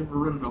Sunday. They were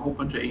running a whole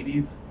bunch of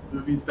 80s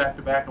movies back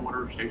to back on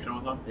whatever station it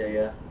was on.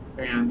 Yeah.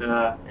 And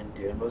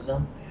Dune was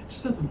on? It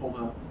just doesn't hold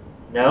up.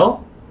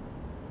 No?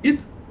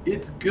 It's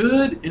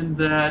good in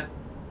that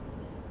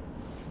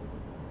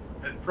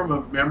from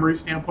a memory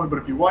standpoint, but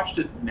if you watched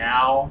it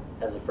now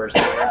as a first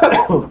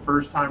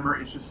timer,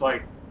 it's just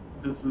like,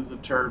 this is a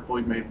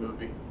terribly made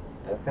movie.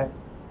 Okay.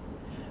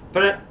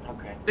 But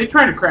okay. They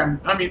try to cram.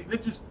 They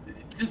just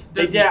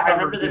they did. I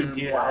remember them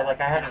do. I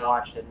hadn't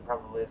watched it in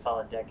probably a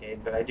solid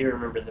decade, but I do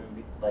remember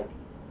them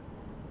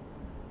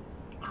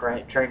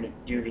trying to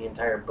do the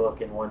entire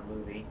book in one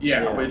movie.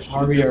 Yeah, which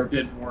just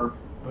didn't work.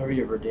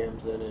 Harvey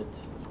Bardem's in it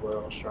as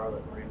well.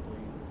 Charlotte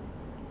Rampling.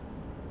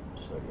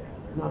 So yeah,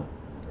 they're not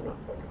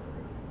fucking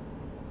around.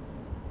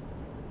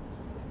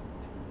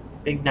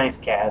 Big nice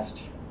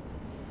cast.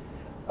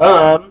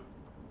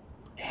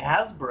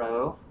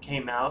 Hasbro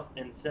came out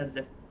and said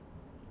that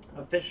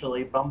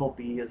officially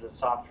Bumblebee is a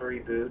soft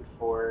reboot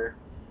for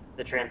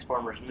the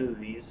Transformers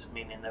movies,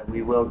 meaning that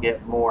we will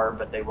get more,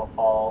 but they will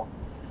fall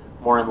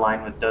more in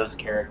line with those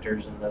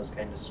characters and those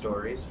kind of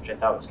stories, which I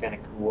thought was kind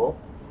of cool.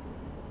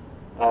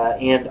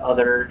 And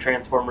other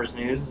Transformers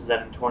news is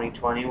that in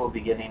 2020 we'll be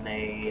getting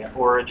a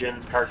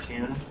Origins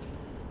cartoon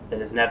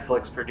that is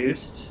Netflix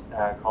produced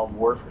called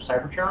War for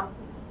Cybertron.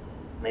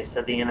 And they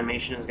said the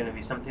animation is going to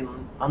be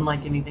something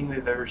unlike anything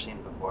we've ever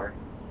seen before.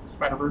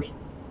 Spider-Verse.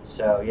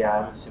 So yeah,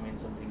 I'm assuming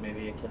something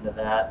maybe akin to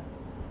that,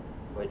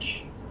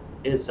 which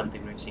is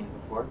something we've seen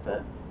before,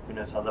 but who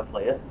knows how they'll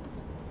play it.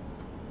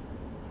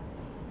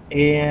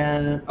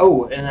 And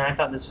I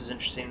thought this was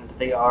interesting is that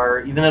they are,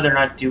 even though they're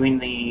not doing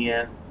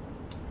the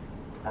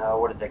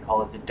what did they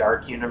call it, the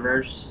Dark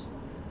Universe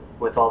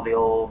with all the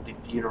old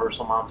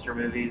Universal monster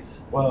movies.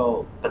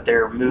 Well, but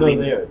they're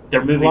moving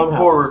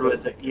forward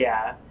with it.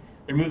 Yeah,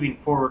 they're moving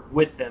forward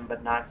with them,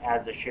 but not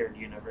as a shared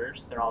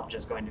universe. They're all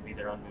just going to be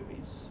their own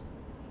movies.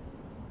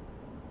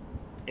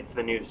 It's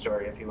the news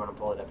story if you want to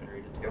pull it up and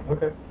read it too.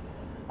 Okay.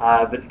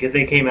 But because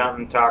they came out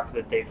and talked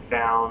that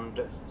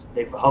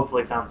they've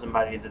hopefully found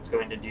somebody that's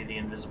going to do The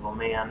Invisible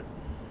Man.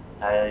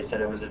 They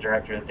said it was a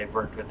director that they've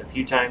worked with a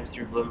few times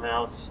through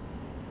Blumhouse,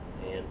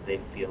 and they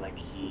feel like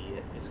he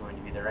is going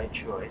to be the right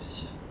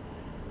choice.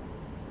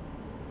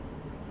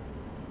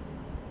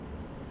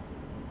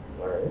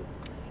 All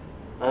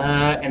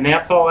right. And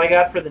that's all I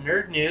got for the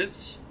nerd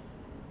news.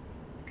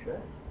 Okay.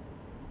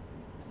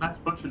 Nice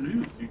bunch of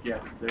news you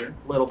gathered there.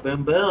 Little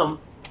boom boom.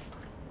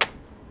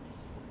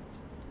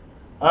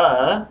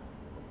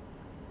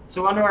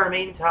 So on to our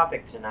main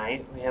topic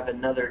tonight. We have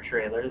another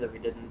trailer that we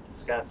didn't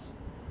discuss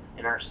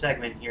in our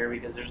segment here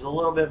because there's a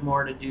little bit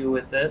more to do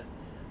with it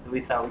that we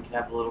thought we could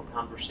have a little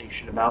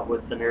conversation about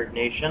with the Nerd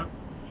Nation.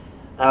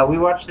 We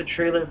watched the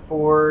trailer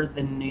for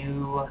the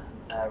new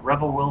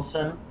Rebel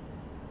Wilson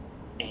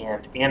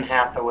and Anne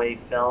Hathaway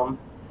film,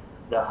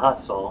 The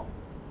Hustle,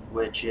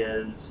 which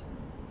is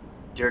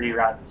Dirty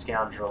Rotten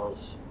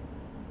Scoundrels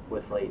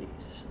with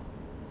ladies.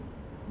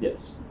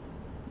 Yes.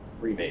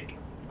 Remake.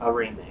 A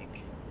remake.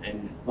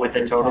 And With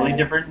a totally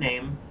different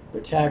name.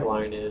 Their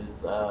tagline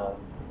is,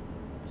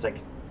 It's like,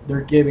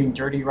 they're giving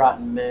dirty,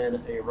 rotten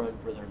men a run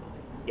for their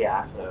money.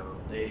 yeah. So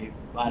they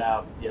flat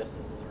out, yes,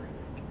 this is a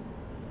remake.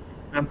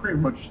 I'm pretty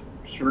much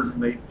certain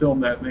they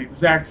filmed that in the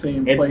exact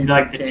same It, place.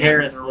 like in the Cannes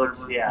terrace or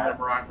looks, wherever, yeah.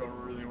 Morocco,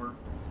 where they were.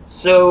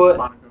 So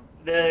Monaco.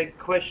 the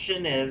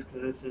question is,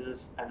 because this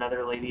is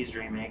another ladies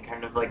remake,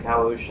 kind of like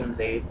how Ocean's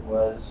 8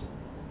 was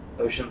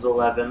Ocean's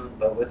 11,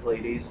 but with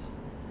ladies.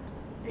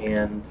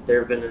 And there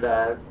have been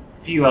a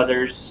few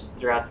others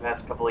throughout the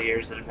past couple of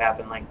years that have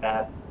happened like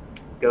that.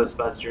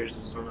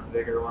 Ghostbusters was one of the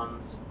bigger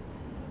ones,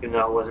 even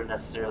though it wasn't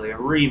necessarily a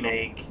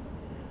remake,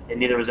 and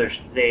neither was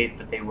Ocean's 8,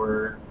 but they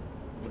were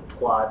the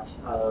plots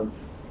of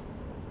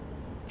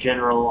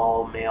general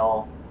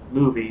all-male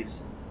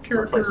movies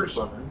replaced with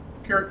women.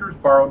 Characters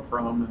borrowed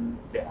from, and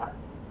Yeah,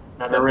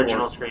 not Except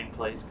original for-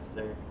 screenplays because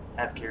they're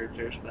half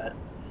characters, but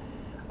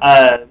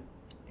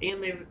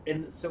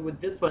and so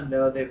with this one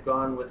though they've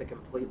gone with a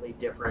completely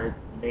different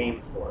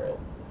name for it.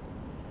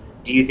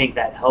 Do you think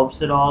that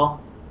helps at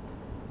all?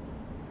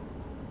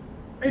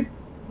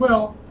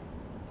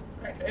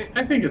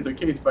 I think it's a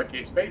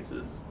case-by-case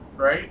basis,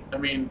 right? I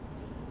mean,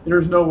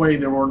 there's no way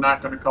that we're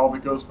not going to call the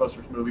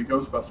Ghostbusters movie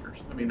Ghostbusters.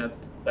 I mean,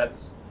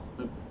 that's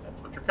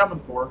what you're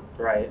coming for.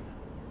 Right.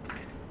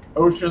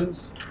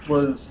 Oceans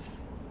was,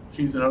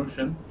 she's an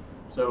ocean,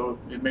 so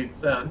it made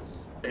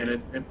sense, and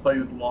it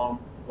played along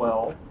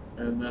well.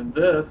 And then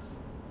this,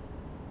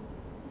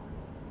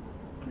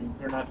 I mean,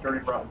 they're not dirty,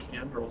 rotten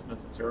scoundrels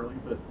necessarily,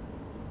 but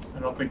I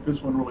don't think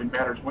this one really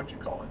matters what you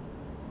call it.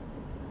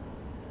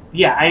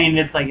 Yeah, I mean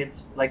it's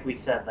like we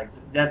said, like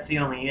that's the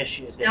only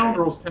issue.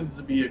 Scoundrels tends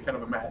to be a kind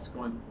of a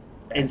masculine.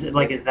 Is it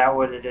like, is that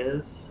what it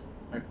is?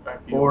 I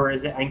feel. Or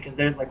is it, because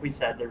they're, like we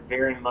said, they're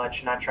very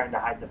much not trying to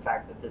hide the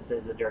fact that this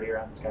is a Dirty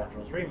Rotten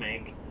Scoundrels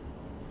remake,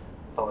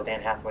 but with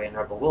Anne Hathaway and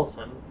Rebel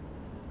Wilson.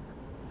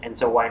 And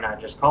so why not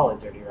just call it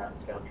Dirty Rotten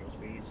Scoundrels?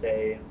 But you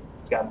say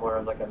it's got more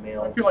of like a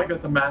male. I feel like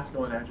that's a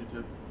masculine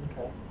adjective.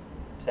 Okay.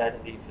 Ted,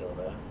 how do you feel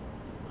about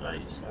it?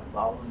 You just gotta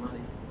follow the money.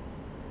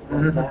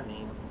 What does that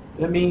mean?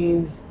 That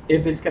means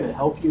if it's going to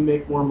help you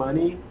make more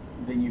money,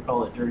 then you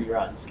call it Dirty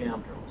Rotten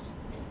Scoundrels.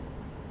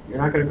 You're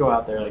not going to go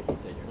out there, like you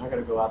said, you're not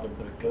going to go out there and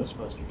put a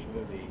Ghostbusters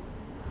movie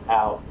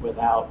out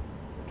without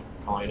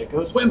calling it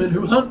Ghostbusters. Women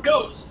who hunt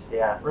ghosts.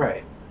 Yeah.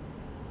 Right.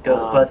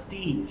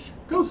 Ghostbusties.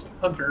 Ghost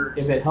hunters.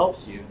 If it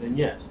helps you, then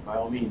yes, by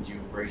all means, you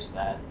embrace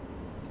that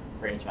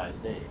franchise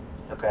name.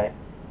 Okay.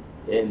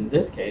 In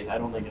this case, I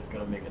don't think it's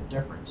going to make a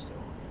difference to them.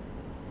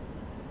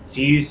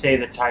 So you say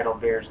the title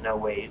bears no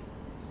weight.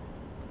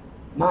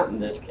 Not in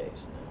this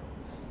case,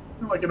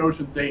 no. Like in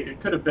Ocean's 8, it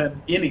could have been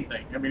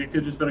anything. I mean, it could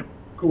have just been a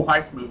cool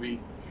heist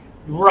movie.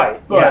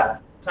 Right. But Yeah.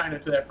 tying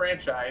it to that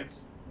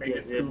franchise made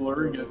Gives it it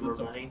cooler, a gives little it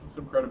some, more money.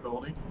 some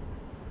credibility,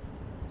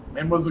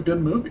 and was a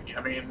good movie.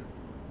 I mean,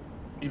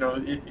 you know,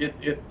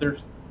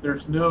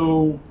 there's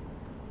no,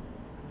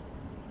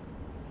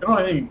 I don't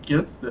have anything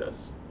against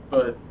this,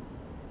 but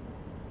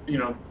you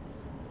know,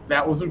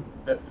 that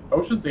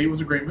Ocean's 8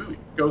 was a great movie.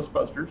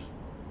 Ghostbusters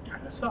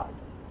kind of sucked.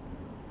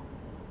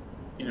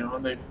 You know,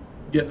 and they're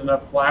getting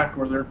enough flack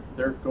where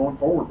they're going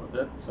forward with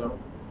it. So,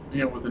 you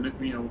know, with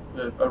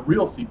a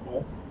real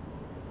sequel,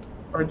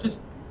 or just,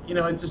 you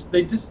know,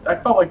 I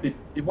felt like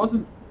it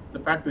wasn't the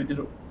fact that they did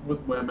it with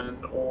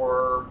women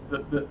or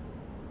the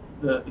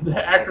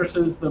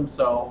actresses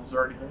themselves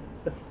or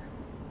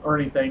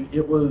anything.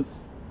 It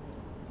was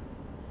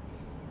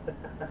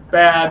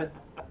bad.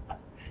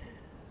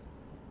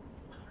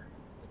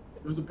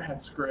 It was a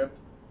bad script.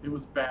 It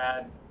was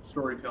bad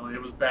storytelling.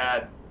 It was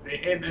bad.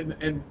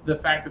 And the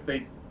fact that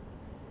they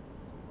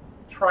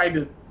tried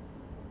to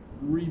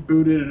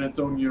reboot it in its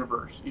own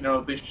universe. You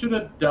know, they should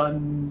have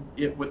done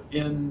it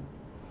within.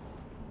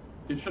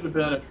 It should have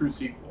been a true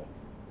sequel.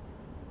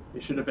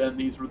 It should have been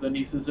these were the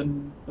nieces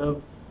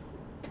of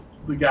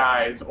the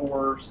guys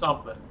or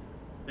something.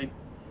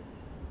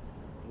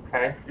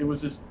 Okay. It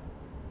was just.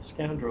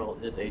 Scoundrel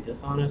is a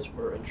dishonest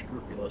or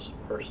unscrupulous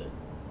person,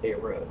 a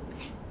rogue.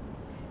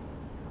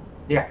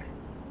 Yeah.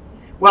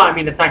 Well, I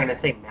mean, it's not going to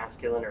say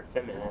masculine or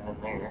feminine in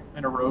there.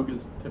 And a rogue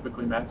is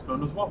typically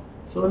masculine as well.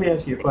 So let me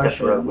ask you a Except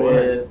question. Rogue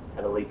With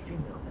Had a lead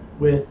female.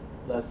 with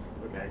that's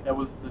okay. That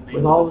was the name With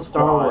of all the the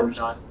Star squad, Wars-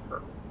 not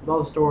her. With all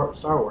the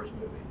Star Wars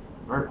movies,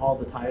 aren't all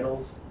the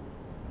titles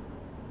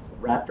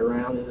wrapped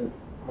around?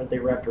 Aren't they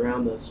wrapped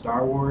around the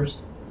Star Wars?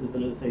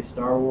 Doesn't it say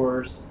Star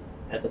Wars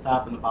at the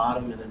top and the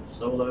bottom, and then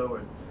Solo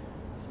and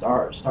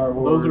Star Wars?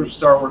 Those are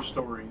Star Wars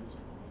stories.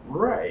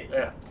 Right.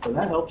 Yeah. So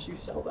that helps you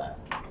sell that.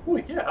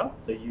 Well, yeah.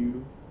 So that's Yeah,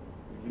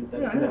 going to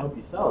yeah. help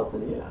you sell it.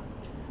 Then yeah.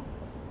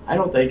 I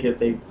don't think if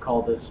they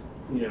called this,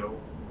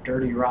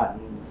 dirty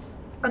rotten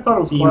I thought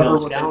it was clever female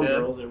what they did.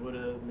 scoundrels, it would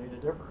have made a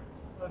difference.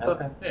 I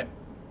thought, Okay. yeah.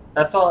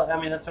 That's all.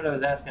 I mean, that's what I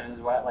was asking. Is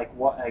why, like,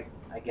 what? I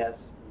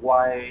guess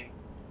why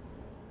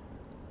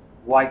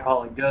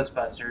call it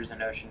Ghostbusters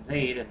and Ocean's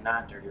 8 and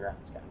not Dirty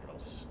Rotten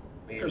Scoundrels?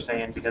 But you're Because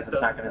saying it because just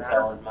it's not going to doesn't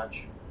sell matter. as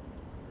much,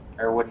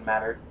 or it wouldn't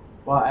matter.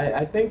 Well,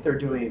 I think they're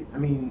doing. I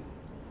mean,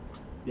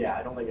 yeah,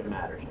 I don't think it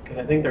matters because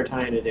I think they're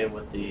tying it in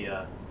with the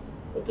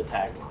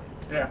tagline.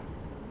 Yeah.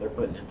 They're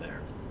putting it there.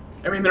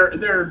 I mean,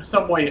 they're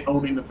some way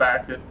owning the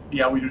fact that,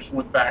 yeah, we just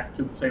went back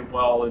to the same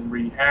well and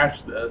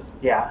rehashed this,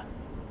 Yeah.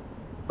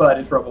 but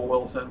it's Rebel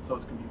Wilson, so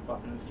it's going to be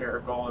fucking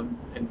hysterical,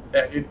 and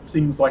it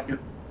seems like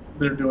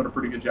they're doing a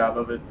pretty good job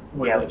of it.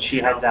 with Yeah. it, When she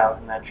you heads know? out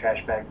in that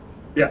trash bag.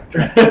 Yeah.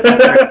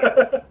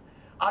 That's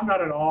I'm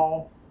not at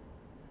all.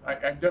 I'm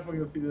definitely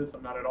going to see this.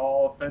 I'm not at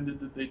all offended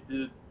that they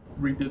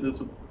redid this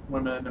with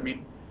women. I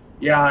mean,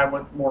 yeah, I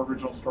want more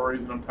original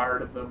stories, and I'm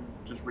tired of them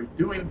just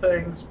redoing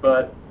things.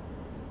 But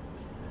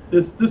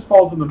this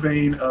falls in the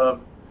vein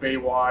of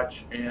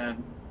Baywatch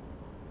and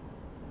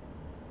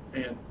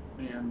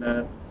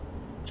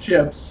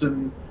Chips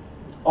and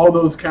all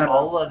those kind of.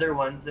 All other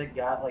ones that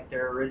got like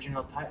their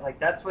original title, like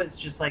that's what's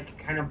just like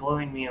kind of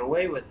blowing me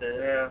away with it.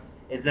 Yeah.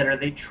 Is that are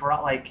they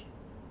trying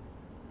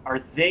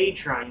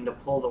to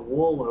pull the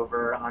wool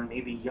over on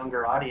maybe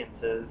younger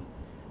audiences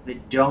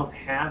that don't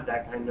have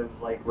that kind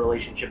of like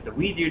relationship that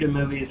we do to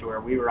movies, where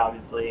we were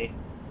obviously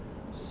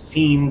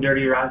seen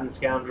Dirty Rotten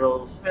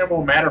Scoundrels. It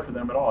won't matter for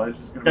them at all. It's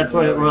just going to. That's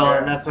what it will,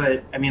 and that's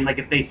what I mean. Like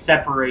if they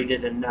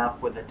separated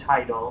enough with a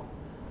title,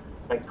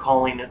 like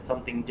calling it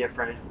something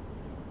different,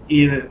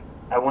 even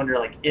I wonder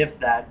like if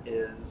that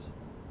is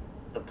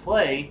the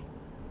play.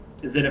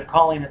 Is that if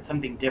calling it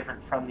something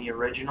different from the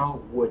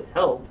original would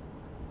help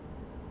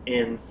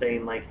in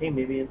saying like, hey,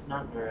 maybe it's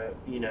not,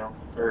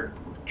 or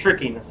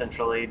tricking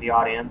essentially the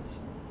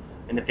audience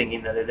into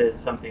thinking that it is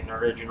something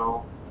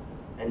original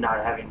and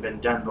not having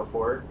been done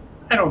before.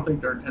 I don't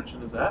think their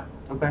intention is that.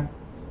 Okay.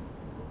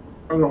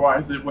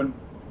 Otherwise, they would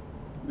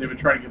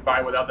try to get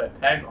by without that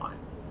tagline.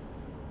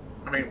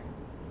 I mean,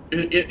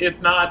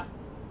 it's not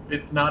a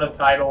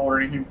title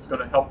or anything that's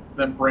going to help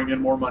them bring in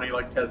more money,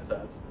 like Ted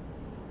says.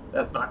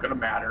 That's not going to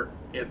matter.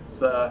 It's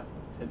Ted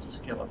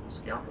just can't let the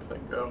scoundrel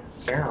thing go.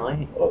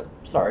 Apparently. Oh,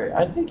 sorry.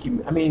 I think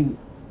you. I mean,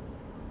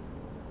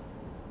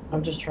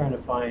 I'm just trying to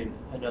find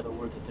another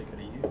word that they could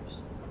have used.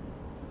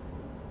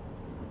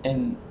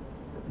 And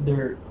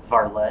they're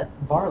Varlet.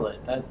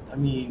 varlet. That I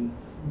mean,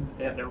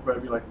 And everybody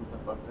would be like, what the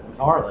fuck's that?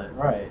 varlet,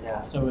 right?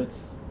 Yeah. So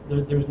it's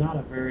there's not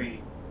a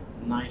very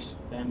nice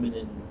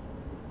feminine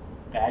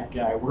bad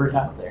guy word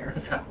out there.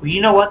 Yeah. Well,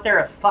 you know what? They're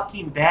a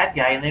fucking bad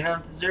guy and they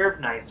don't deserve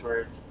nice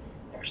words.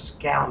 They're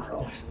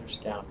scoundrels. They're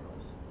scoundrels.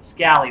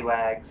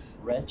 Scallywags.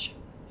 Wretch.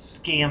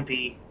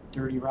 Scampy.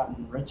 Dirty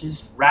rotten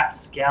wretches.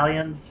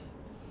 Rapscallions.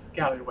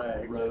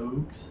 Scallywags.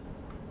 Rogues.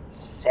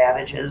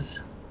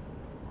 Savages.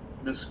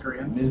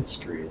 Miscreants.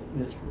 Miscreants.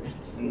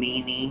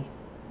 Meanie.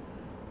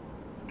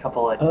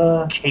 Couple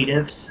of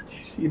catives. Did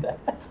you see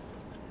that?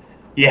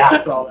 Yeah.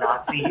 I saw that.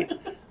 Nazi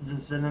is a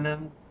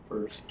synonym.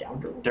 For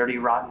scoundrel. Dirty,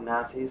 rotten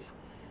Nazis.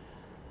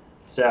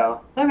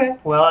 So, okay.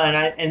 Well,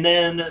 and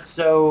then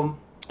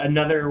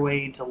another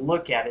way to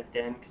look at it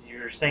then, because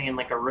you're saying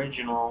like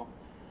original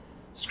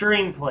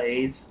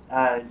screenplays,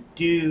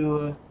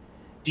 do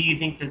you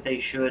think that they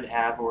should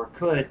have or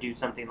could do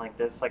something like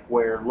this, like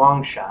where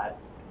Longshot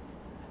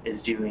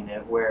is doing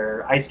it,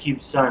 where Ice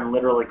Cube's son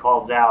literally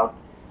calls out,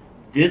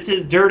 "This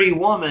is Dirty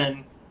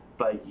Woman,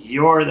 but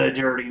you're the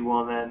dirty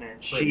woman, and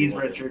Pretty she's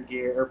Woman. Richard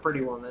Gere, or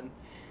Pretty Woman,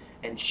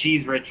 and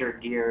she's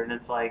Richard Gere," and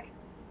it's like,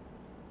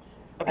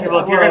 okay, well,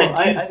 if you're gonna do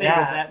I think with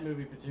that, that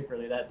movie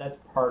particularly, that's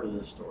part of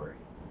the story,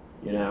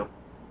 you know.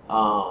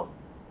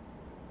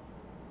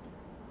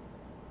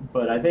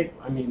 But I think,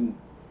 I mean,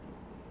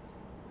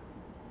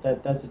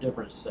 that's a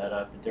different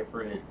setup, a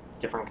different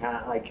kind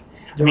of like,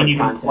 I different mean, you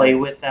can play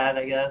context. with that,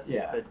 I guess,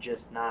 Yeah. but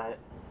just not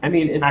I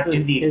mean, it's not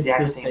do the it's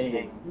exact the same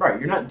thing. Right,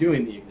 you're not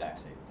doing the exact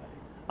same thing.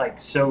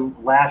 like. So,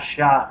 Last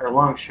Shot or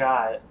Long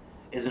Shot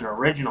is an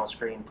original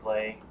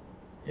screenplay,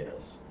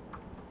 Yes,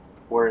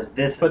 whereas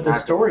this but is the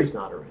not. story's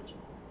not original.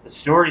 The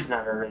story's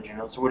not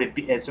original, so would it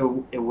be?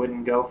 So it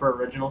wouldn't go for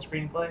original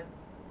screenplay.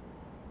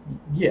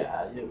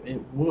 Yeah,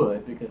 it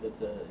would because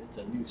it's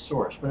a new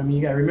source. But I mean,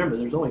 you got to remember,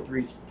 there's only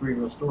three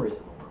real stories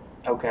in the world.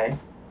 Okay,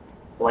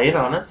 lay it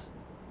on us.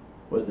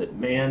 Was it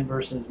man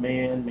versus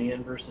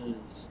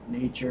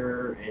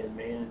nature, and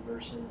man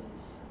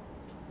versus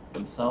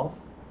himself?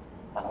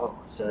 Oh,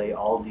 so they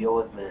all deal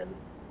with men.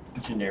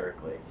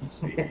 Generically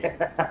speaking.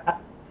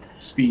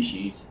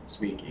 Species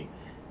speaking.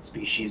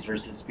 Species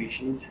versus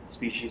species?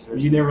 Species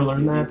versus... You never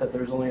learned that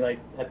there's only, like,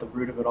 at the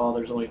root of it all,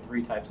 there's only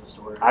 3 types of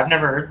stories? I've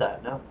never heard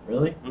that, no.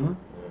 Really? Mm-hmm.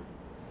 Yeah.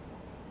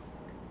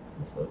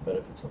 That's the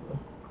benefits of the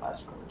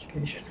classical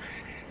education.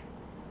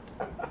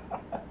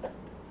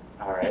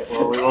 All right,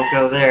 well, we won't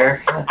go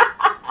there.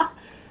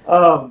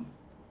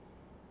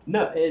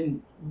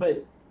 No,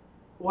 but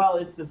while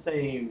it's the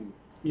same,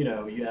 you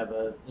know, you have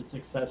a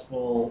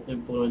successful,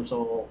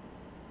 influential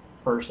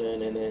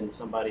person and then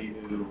somebody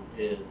who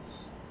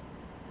is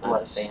not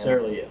Less than.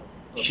 necessarily a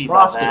She's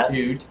on that.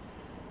 prostitute,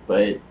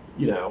 but,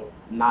 you know,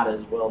 not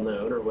as well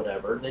known or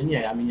whatever, then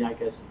yeah, I mean, I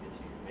guess you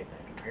can make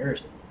that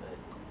comparison. But,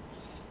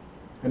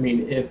 I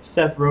mean, if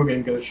Seth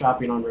Rogen goes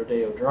shopping on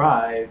Rodeo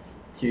Drive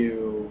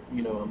to,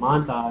 you know, a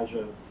montage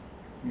of,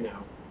 you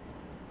know,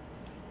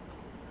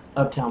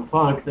 Uptown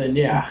Funk, then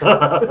yeah.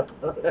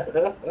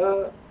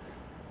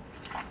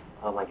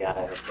 Oh my god,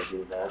 I have to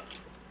do that.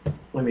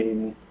 I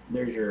mean,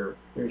 there's your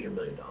 $1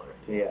 million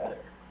idea Yeah. there.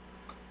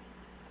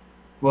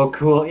 Well,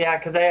 cool. Yeah,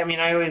 because I mean,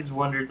 I always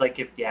wondered, like,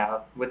 if,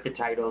 with the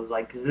titles,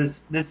 like,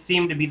 because this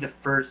seemed to be the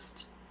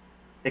first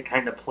that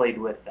kind of played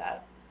with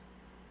that.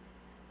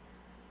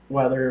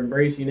 While they're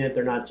embracing it,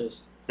 they're not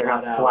just They're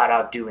not flat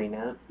out doing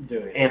it.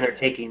 And they're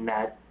taking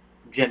that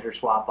gender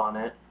swap on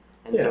it.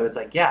 And so it's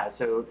like,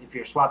 so if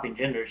you're swapping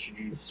genders, should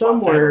you swap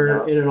somewhere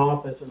titles out? in an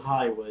office in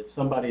Hollywood,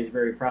 somebody is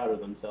very proud of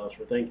themselves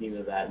for thinking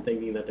of that and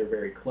thinking that they're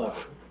very clever.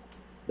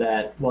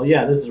 That, well,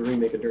 yeah, this is a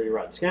remake of Dirty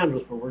Rotten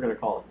Scoundrels, but we're going to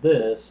call it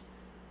this,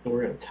 and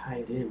we're going to tie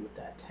it in with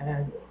that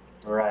tagline.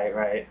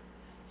 Right.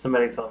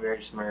 Somebody felt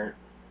very smart.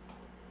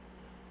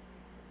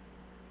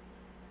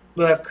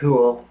 But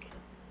cool.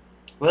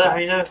 Well, I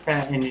mean, that's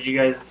kind of... And did you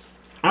guys...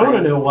 I want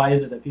to know, why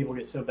is it that people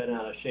get so bent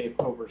out of shape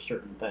over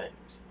certain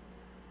things?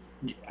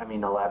 I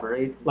mean,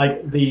 elaborate.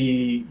 Like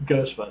the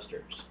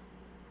Ghostbusters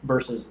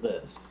versus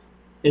this.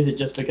 Is it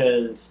just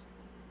because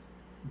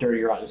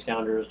Dirty Rotten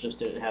Scoundrels just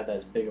didn't have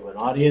as big of an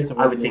audience?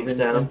 I would think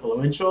so.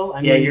 Influential?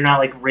 I mean, mean, you're not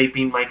like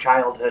raping my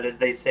childhood, as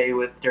they say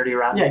with Dirty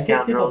Rotten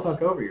Scoundrels. Get the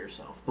fuck over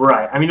yourself.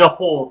 Right. I mean, the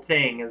whole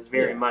thing is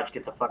very much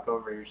get the fuck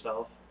over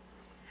yourself.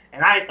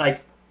 And I,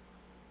 like,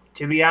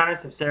 to be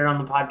honest, I've said it on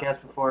the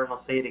podcast before, and I'll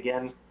say it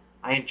again.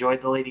 I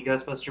enjoyed the Lady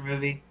Ghostbuster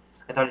movie.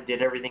 I thought it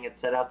did everything it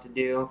set out to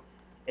do.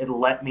 It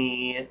let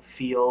me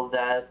feel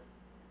that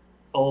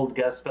old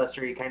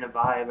Ghostbuster-y kind of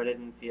vibe. I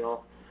didn't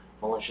feel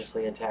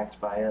maliciously attacked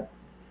by it.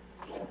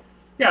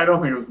 Yeah, I don't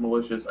think it was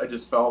malicious. I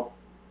just felt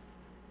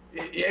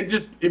I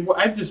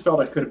just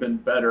felt it could have been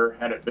better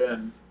had it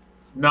been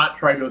not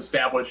try to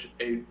establish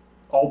a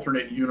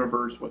alternate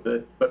universe with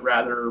it, but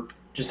rather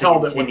just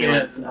held a it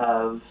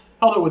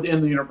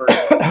within the universe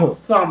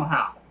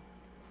somehow.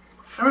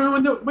 I mean,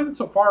 when it went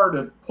so far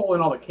to pull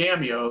in all the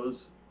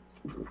cameos,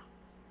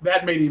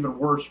 that made it even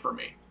worse for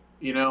me,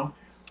 you know?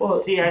 Well,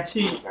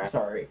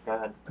 sorry. Go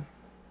ahead.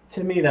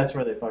 To me, that's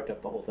where they fucked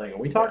up the whole thing, and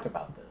we talked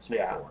about this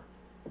before.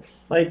 Yeah.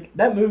 Like,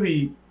 that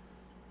movie,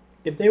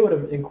 if they would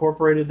have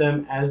incorporated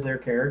them as their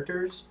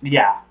characters,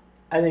 I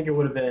think it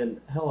would have been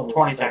a hell of a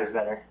 20 lot times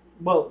better.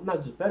 Well,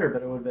 not just better,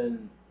 but it would have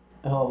been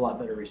a hell of a lot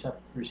better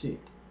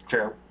received.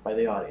 True. By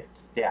the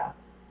audience. Yeah.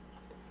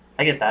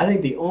 I get that. I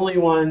think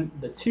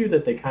the two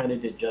that they kind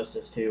of did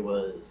justice to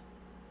was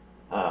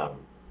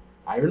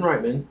Ivan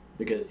Reitman,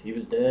 because he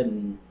was dead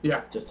and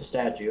just a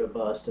statue, a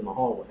bust in the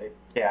hallway.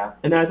 Yeah.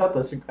 And then I thought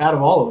out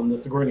of all of them,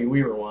 the Sigourney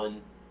Weaver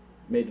one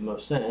made the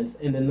most sense,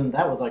 and then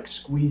that was like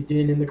squeezed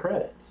in the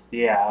credits.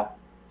 Yeah.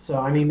 So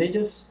I mean,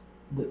 there's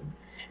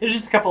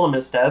just a couple of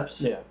missteps.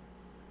 Yeah.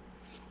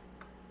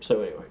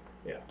 So anyway,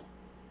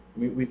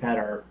 we've had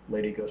our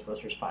Lady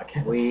Ghostbusters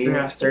podcast. We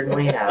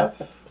certainly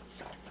have.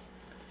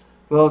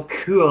 Well,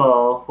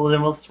 cool. Well,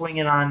 then we'll swing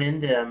it on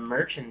into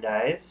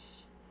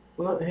merchandise.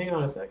 Well, hang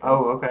on a second.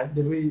 Oh, okay.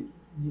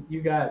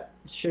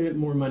 Shouldn't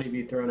more money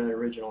be thrown at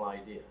original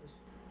ideas?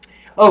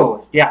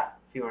 Oh, yeah.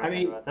 If you want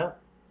to talk about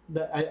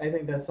that. I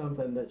think that's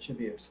something that should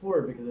be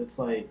explored, because it's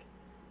like,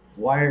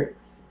 why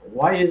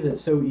is it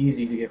so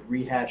easy to get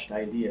rehashed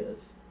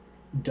ideas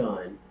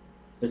done,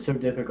 but so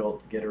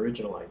difficult to get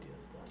original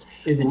ideas done?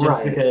 Is it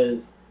just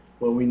because,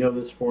 well, we know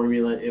this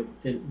formula,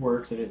 it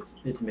works, and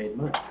it's made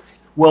money?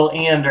 Well,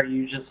 and are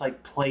you just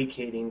like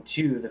placating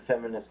to the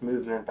feminist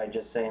movement by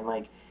just saying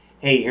like,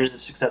 hey, here's a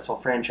successful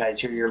franchise,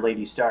 here are your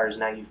lady stars,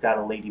 now you've got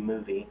a lady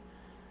movie.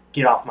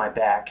 Get off my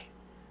back.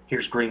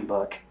 Here's Green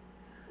Book.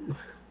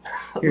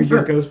 Here's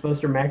your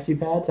Ghostbuster maxi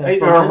pads.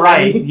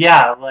 Right?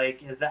 Yeah.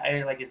 Like, is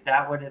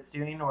that what it's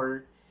doing?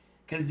 Or,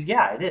 because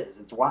it is.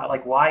 It's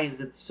why is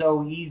it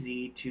so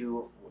easy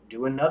to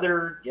do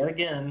another yet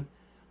again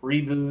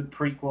reboot,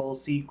 prequel,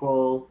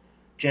 sequel,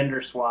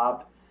 gender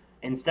swap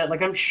instead?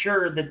 Like, I'm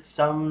sure that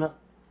some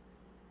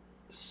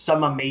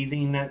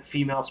amazing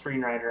female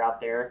screenwriter out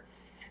there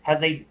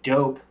has a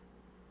dope,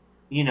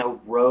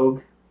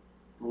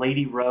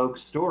 lady rogue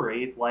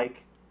story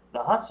like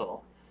The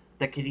Hustle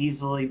that could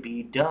easily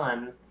be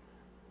done,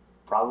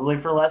 probably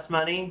for less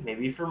money,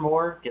 maybe for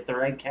more, get the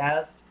right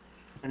cast,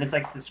 And it's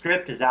like the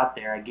script is out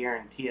there, I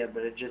guarantee it,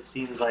 but it just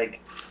seems lazy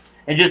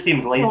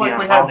on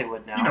we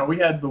Hollywood now. had, we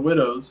had The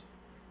Widows.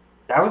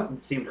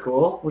 Seemed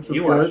cool. Which was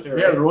you good. Watched it, right?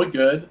 Yeah, really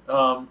good.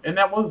 And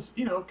that was,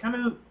 kind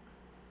of,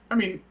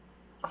 a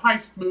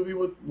heist movie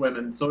with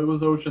women. So it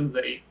was Ocean's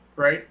 8,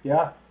 right?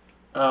 Yeah.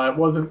 It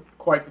wasn't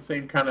quite the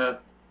same kind of,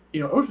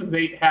 Ocean's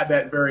 8 had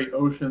that very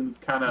Ocean's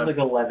kind It was of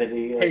like a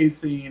levity.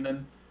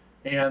 pacing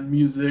and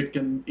music,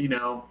 and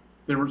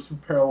there were some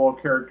parallel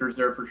characters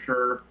there for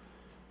sure.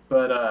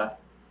 But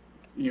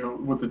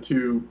with the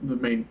two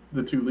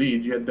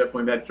leads, you had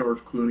definitely that George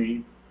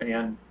Clooney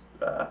and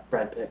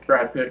Brad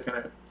Pitt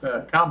kind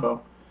of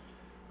combo,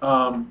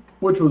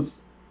 which was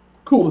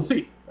cool to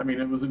see.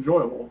 It was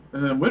enjoyable.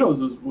 And then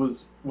Widows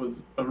was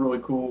a really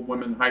cool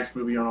women heist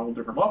movie on a whole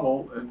different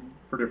level and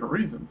for different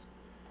reasons.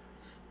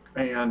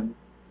 And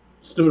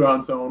stood on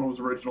its own, was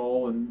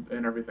original,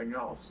 and everything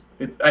else.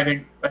 I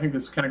think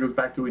this kind of goes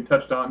back to what we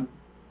touched on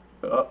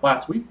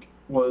last week,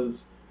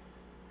 was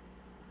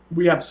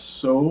we have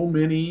so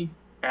many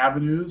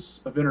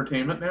avenues of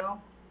entertainment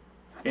now,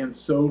 and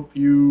so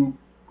few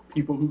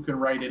people who can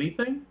write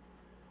anything,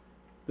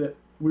 that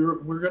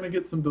we're going to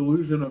get some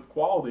delusion of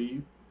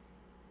quality,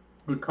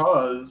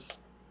 because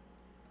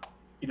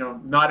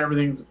not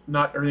everything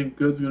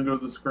good's going to go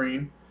to the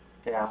screen.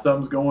 Yeah.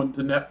 Some's going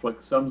to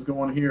Netflix, some's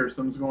going here,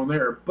 some's going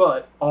there.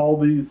 But all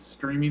these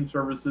streaming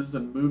services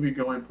and movie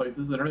going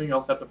places and everything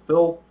else have to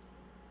fill,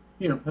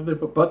 have to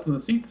put butts in the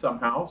seats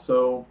somehow.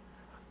 So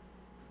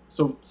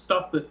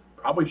stuff that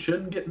probably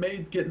shouldn't get made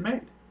is getting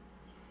made.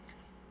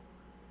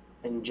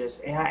 And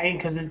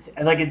because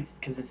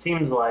it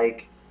seems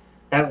like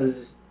that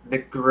was the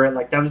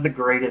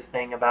greatest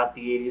thing about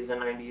the 80s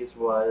and 90s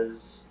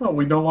was. Well,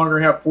 we no longer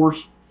have four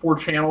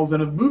channels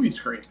in a movie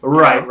screen.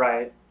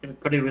 Right.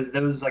 But it was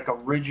those like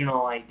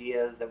original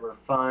ideas that were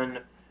fun,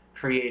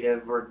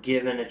 creative, were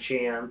given a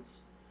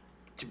chance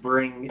to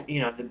bring,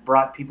 that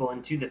brought people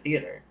into the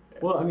theater.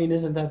 Well,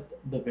 isn't that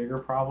the bigger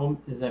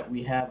problem? Is that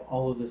we have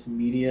all of this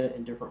media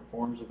in different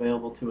forms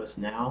available to us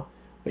now,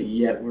 but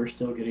yet we're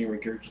still getting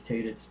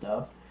regurgitated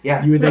stuff.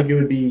 Yeah. You would think it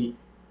would be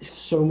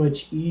so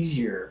much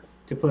easier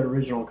to put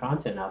original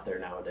content out there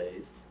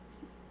nowadays.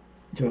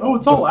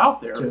 It's all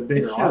out there. To a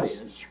bigger it's audience.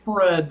 Just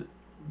spread.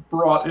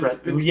 It's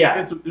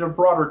a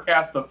broader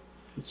cast of.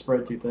 It's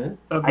spread too thin.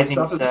 I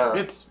think stuff. so.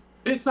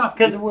 It's not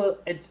because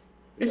it's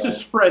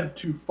just spread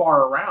too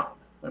far around.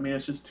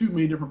 It's just too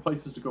many different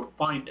places to go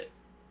find it.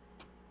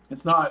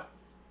 It's not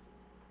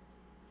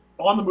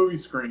on the movie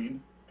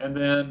screen and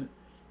then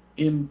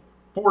in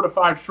 4 to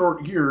 5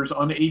 short years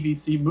on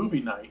ABC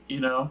movie night.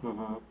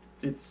 Mm-hmm.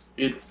 It's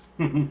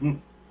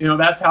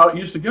that's how it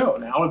used to go.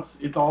 Now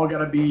it's all got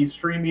to be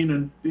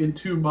streaming in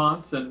 2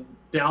 months and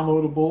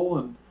downloadable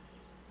and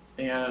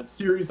a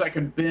series I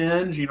can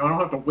binge. I don't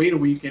have to wait a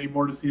week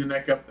anymore to see the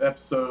next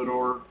episode,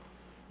 or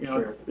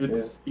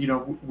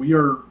we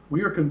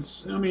are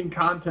consuming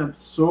content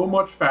so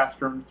much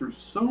faster and through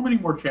so many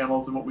more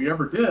channels than what we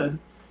ever did,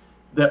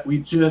 that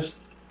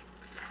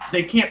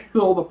they can't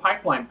fill the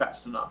pipeline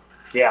fast enough.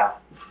 Yeah.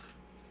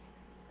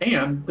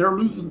 And they're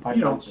losing. The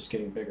pipeline's just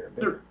getting bigger and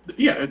bigger.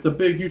 It's a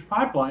big, huge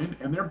pipeline,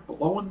 and they're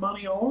blowing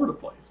money all over the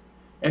place,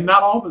 and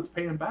not all of it's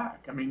paying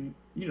back. We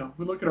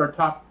look at our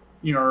top,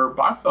 our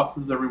box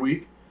offices every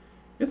week.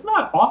 It's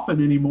not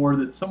often anymore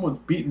that someone's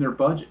beating their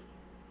budget.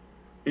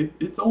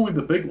 It's only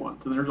the big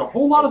ones, and there's a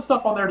whole lot of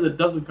stuff on there that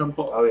doesn't come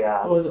close. Oh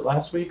yeah. What was it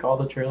last week? All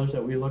the trailers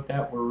that we looked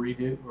at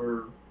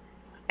were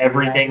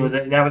everything was.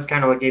 That was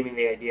kind of what gave me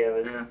the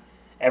idea.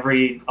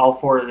 All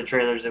 4 of the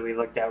trailers that we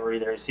looked at were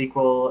either a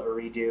sequel, a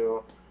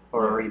redo,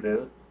 or a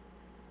reboot.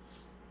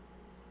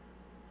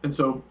 And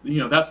so,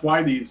 that's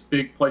why these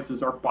big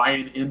places are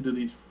buying into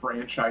these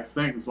franchise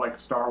things like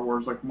Star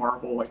Wars, like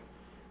Marvel,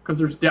 because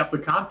there's depth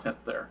of content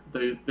there.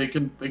 They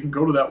can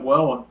go to that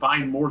well and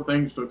find more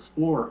things to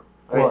explore.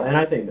 Well, and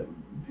I think that a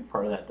big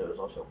part of that, though, is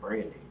also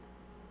branding.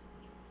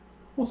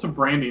 Well, some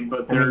branding,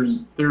 but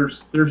there's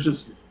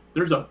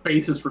a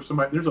basis for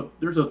somebody.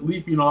 There's a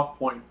leaping off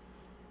point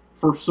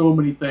for so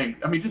many things.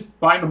 Just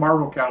buying the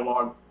Marvel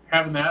catalog,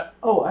 having that.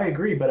 Oh, I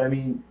agree, but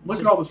look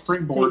at all the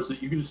springboards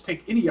that you can just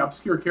take any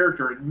obscure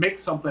character and make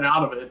something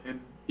out of it, and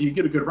you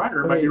get a good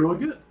writer. It might be really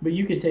good. But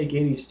you could take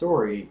any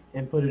story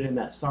and put it in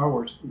that Star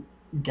Wars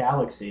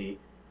galaxy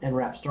and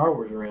wrap Star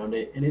Wars around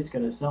it, and it's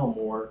going to sell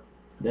more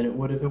than it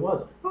would if it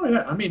wasn't. Oh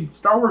yeah,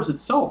 Star Wars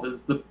itself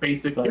is the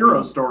basic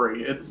hero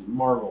story. It's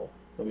Marvel.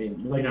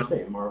 You're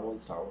saying, Marvel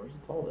and Star Wars,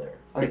 it's all there.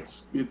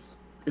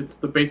 It's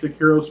the basic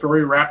hero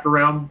story wrapped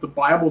around the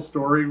Bible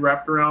story,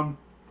 wrapped around,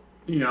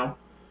 Yeah.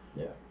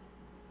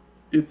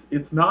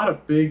 It's not a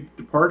big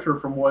departure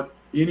from what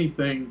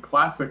anything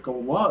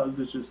classical was.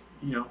 It's just,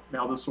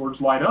 now the swords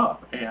light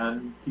up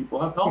and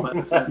people have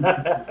helmets and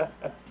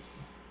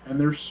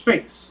there's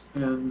space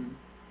and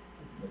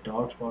the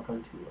dogs walk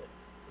on 2 legs.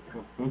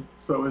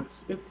 So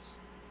it's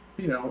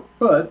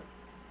but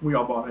we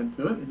all bought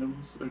into it, and it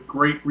was a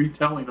great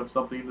retelling of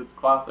something that's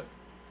classic.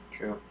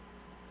 True.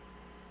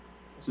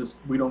 It's just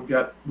we don't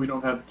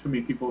have too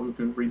many people who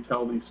can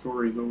retell these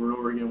stories over and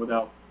over again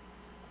without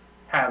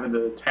having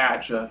to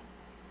attach a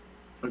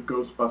a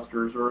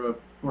Ghostbusters or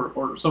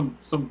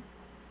some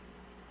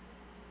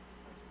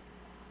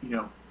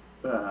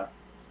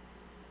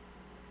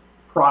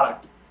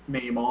product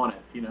name on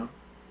it.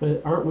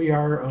 But aren't we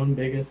our own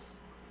biggest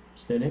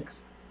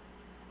cynics?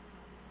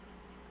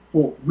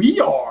 Well, we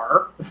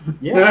are.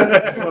 Yeah,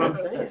 that's what I'm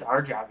saying. It's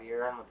our job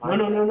here on the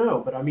podcast. No.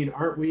 But I mean,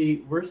 aren't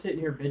we? We're sitting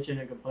here bitching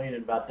and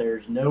complaining about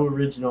there's no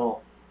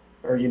original,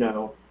 or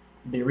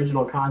the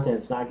original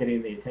content's not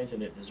getting the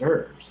attention it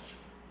deserves.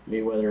 I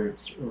mean, whether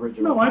it's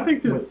original. No, I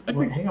think that's.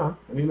 Hang on,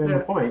 let me make my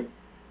point.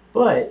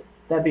 But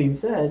that being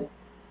said,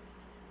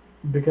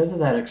 because of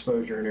that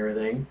exposure and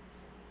everything,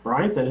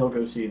 Brian said he'll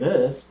go see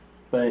this,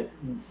 but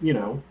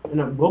and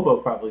we'll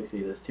both probably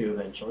see this too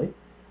eventually.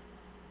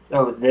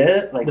 Oh,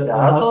 the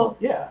hustle?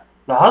 Yeah.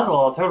 The hustle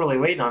I'll totally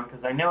wait on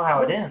because I know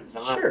how it ends, and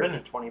I'm not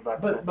spending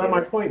 $20. But my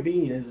point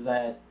being is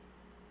that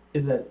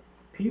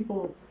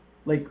people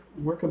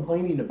we're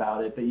complaining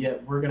about it, but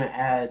yet we're gonna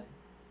add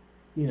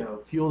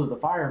fuel to the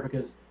fire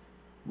because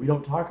we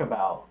don't talk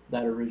about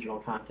that original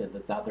content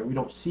that's out there. We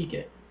don't seek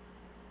it.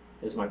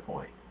 Is my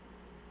point.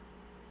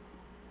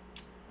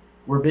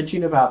 We're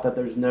bitching about that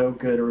there's no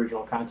good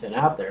original content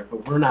out there,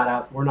 but we're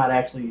not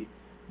actually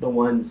the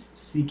ones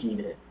seeking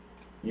it.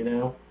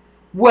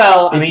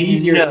 Well, it's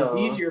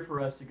easier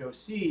for us to go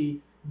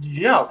see.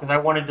 Because I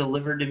want it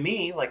delivered to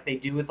me like they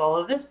do with all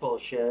of this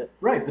bullshit.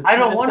 Right, but I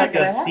don't want to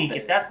go seek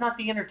it. That's not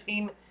the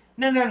entertainment.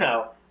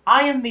 No.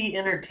 I am the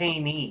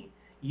entertainee.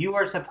 You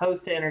are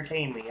supposed to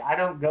entertain me. I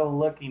don't go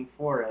looking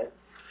for it.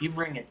 You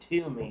bring it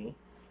to me.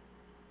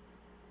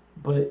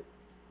 But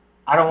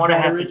I don't want to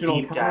have to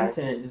original deep dive.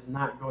 Content is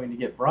not going to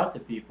get brought to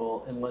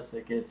people unless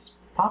it gets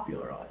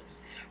popularized.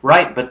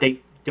 Right, but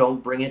they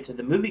don't bring it to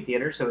the movie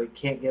theater, so it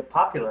can't get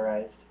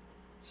popularized.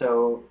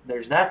 So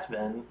there's that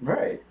spin.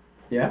 Right.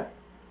 Yeah.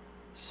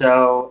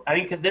 So, I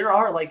mean, because there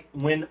are,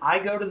 when I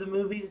go to the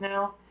movies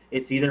now,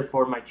 it's either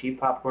for my cheap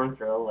popcorn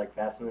thrill, like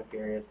Fast and the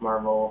Furious,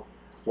 Marvel,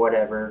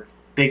 whatever,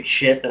 big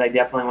shit that I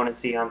definitely want to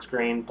see on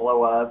screen,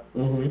 blow up,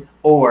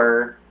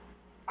 or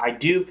I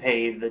do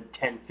pay the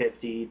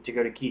 $10.50 to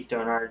go to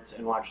Keystone Arts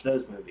and watch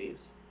those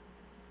movies.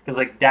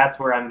 Because, that's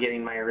where I'm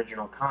getting my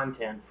original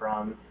content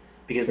from,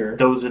 because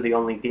those are the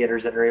only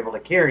theaters that are able to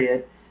carry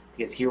it,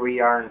 because here we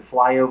are in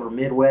flyover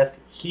Midwest,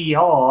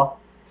 hee-haw,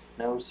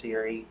 no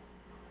Siri.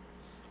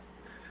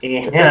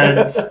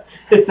 And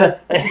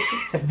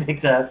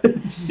picked up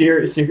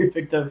Siri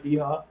picked up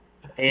hee-haw.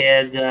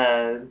 And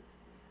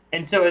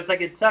so it's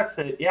it sucks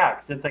that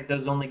because it's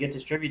those only get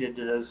distributed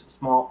to those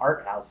small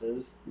art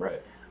houses. Right.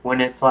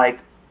 When it's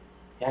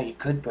you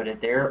could put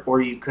it there,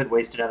 or you could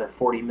waste another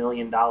 $40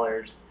 million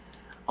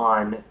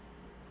on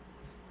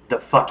the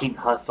fucking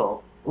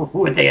hustle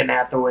with Anne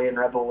Hathaway and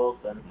Rebel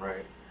Wilson.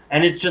 Right.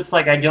 And it's just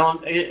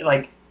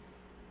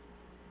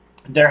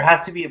there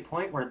has to be a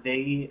point where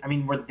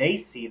they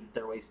see that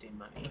they're wasting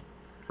money,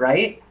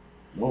 right?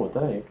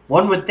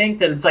 One would think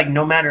that it's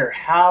no matter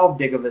how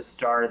big of a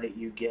star that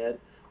you get,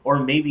 or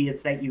maybe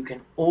it's that you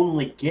can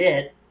only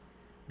get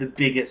the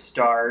biggest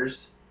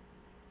stars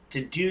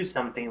to do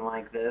something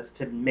like this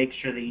to make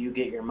sure that you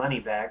get your money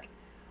back.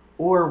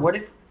 Or what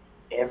if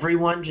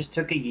everyone just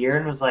took a year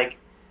and was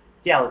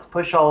let's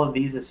push all of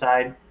these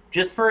aside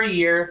just for a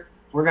year.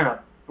 We're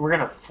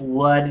gonna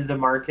flood the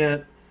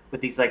market with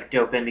these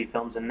dope indie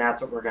films, and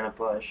that's what we're gonna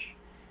push.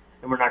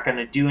 And we're not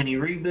gonna do any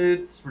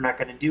reboots. We're not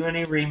gonna do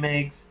any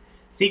remakes.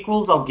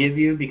 Sequels I'll give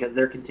you because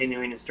they're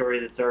continuing a story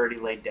that's already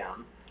laid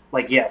down.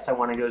 Yes, I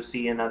want to go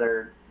see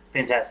another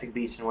Fantastic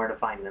Beasts and Where to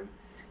Find Them.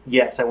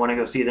 Yes, I want to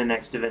go see the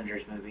next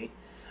Avengers movie.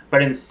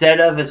 But instead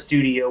of a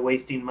studio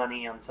wasting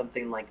money on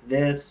something like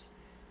this,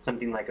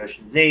 something like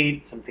Ocean's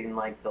 8, something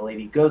like the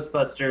Lady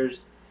Ghostbusters,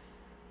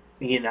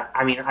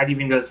 I'd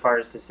even go as far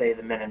as to say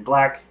the Men in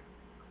Black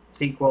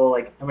sequel.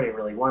 Nobody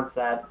really wants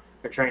that.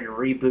 They're trying to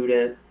reboot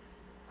it,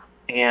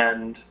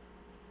 and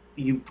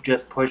you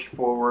just push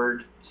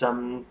forward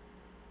some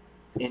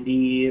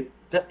indie.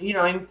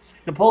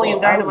 Napoleon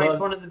Dynamite's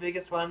one of the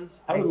biggest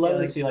ones. I would love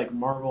to see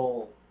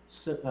Marvel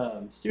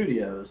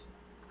Studios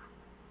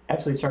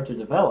actually start to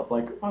develop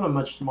on a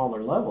much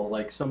smaller level,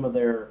 some of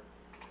their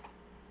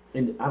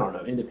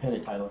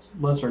independent titles,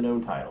 lesser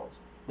known titles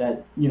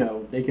that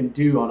they can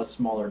do on a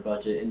smaller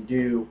budget and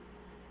do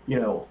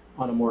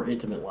on a more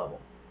intimate level.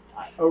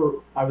 I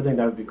would think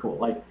that would be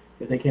cool.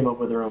 If they came up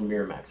with their own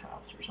Miramax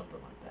house or something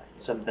like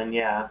that. Something,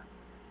 yeah.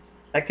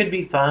 That could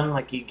be fun.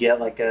 You get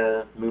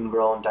a Moon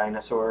Girl and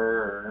Dinosaur,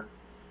 or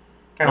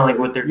kind of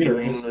what they're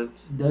doing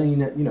with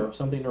doing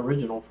something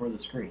original for the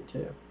screen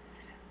too.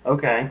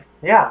 Okay,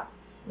 yeah.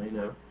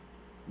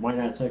 Why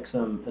not take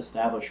some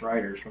established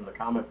writers from the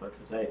comic books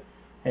and say,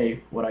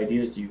 hey, what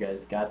ideas do you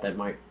guys got that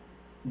might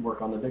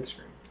work on the big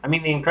screen? The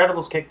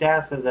Incredibles kicked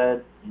ass as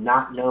a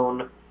not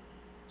known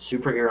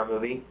superhero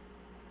movie.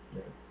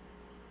 Yeah.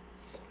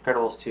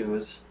 Incredibles 2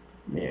 is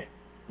me.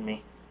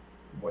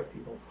 White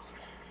people.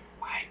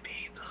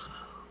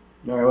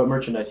 All right, what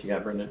merchandise you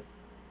got, Brendan?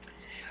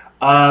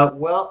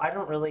 Well, I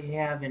don't really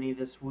have any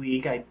this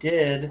week. I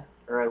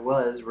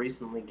was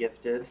recently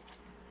gifted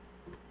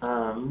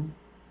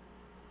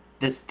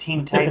this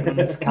Teen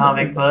Titans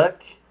comic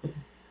book,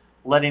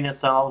 letting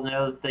us all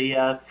know that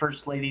the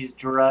First Lady's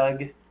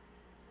drug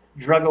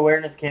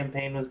awareness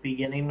campaign was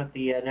beginning with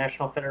the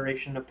National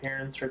Federation of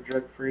Parents for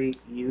Drug-Free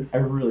Youth. I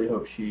really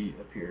hope she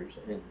appears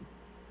in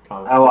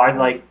comic. Oh, I'm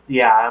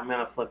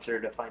gonna flip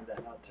through to find that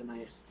out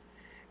tonight.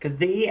 Because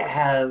they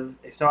have,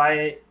 so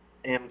I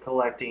am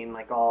collecting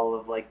like all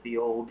of like the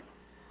old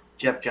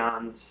Jeff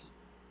Johns,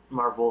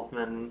 Marv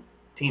Wolfman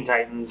Teen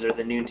Titans, or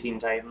the new Teen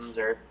Titans,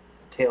 or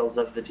Tales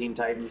of the Teen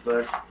Titans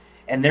books.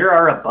 And there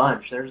are a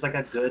bunch. There's like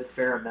a good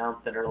fair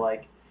amount that are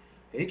like,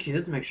 hey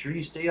kids, make sure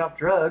you stay off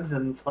drugs,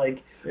 and it's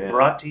like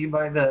brought to you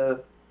by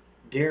the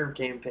DARE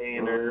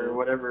campaign or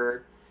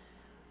whatever.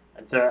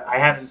 And so I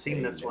haven't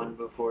seen this one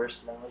before,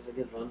 so that was a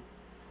good one.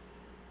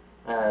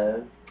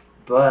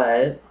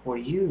 But what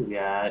do you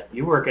got?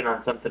 You working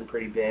on something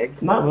pretty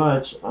big? Not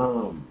much.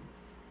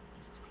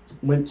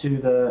 Went to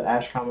the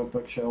Ash Comic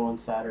Book Show on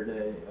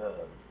Saturday.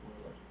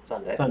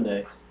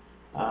 Sunday.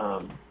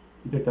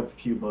 Picked up a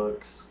few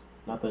books.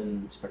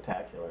 Nothing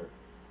spectacular.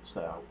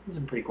 So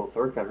some pretty cool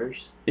Thor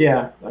covers.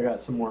 Yeah, I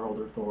got some more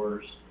older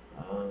Thors.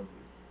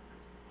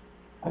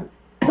 I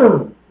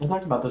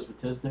talked about this with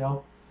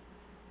Tisdale.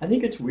 I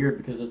think it's weird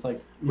because it's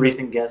like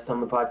recent guest on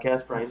the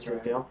podcast, Brian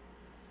Tisdale. Right.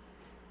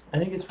 I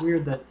think it's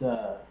weird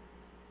that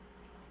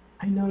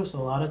I notice a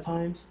lot of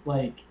times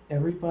like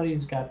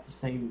everybody's got the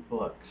same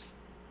books,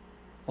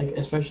 like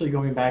especially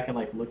going back and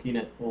like looking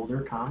at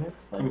older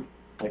comics,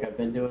 like I've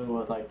been doing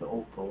with like the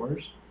old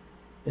Thors.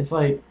 It's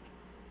like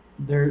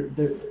there's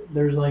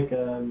like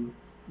the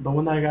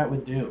one that I got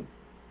with Doom,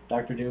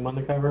 Dr. Doom on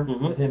the cover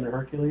with him and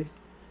Hercules.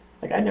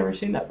 Like I'd never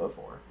seen that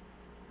before,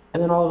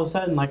 and then all of a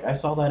sudden like I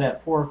saw that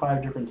at 4 or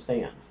 5 different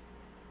stands,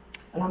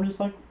 and I'm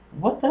just like,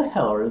 what the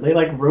hell are they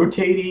like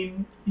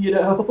rotating? You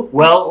know?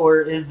 Well,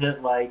 or is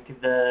it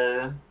like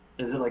the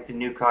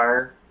new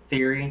car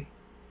theory?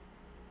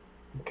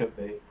 It could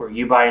be. Where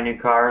you buy a new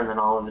car and then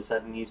all of a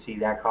sudden you see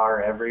that car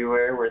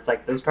everywhere. Where it's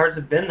like those cars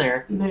have been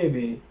there.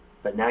 Maybe.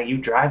 But now you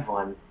drive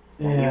one.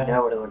 So you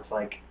know what it looks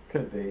like.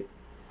 Could be.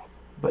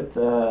 But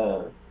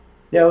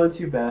yeah, it wasn't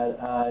too bad.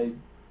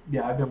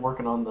 I've been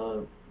working on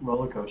the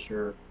roller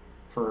coaster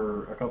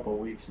for a couple of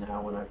weeks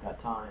now when I've got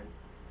time.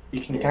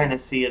 You can kind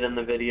of see it in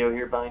the video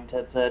here behind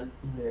Ted's head.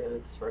 Yeah,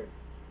 that's right.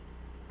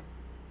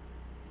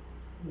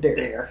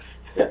 There.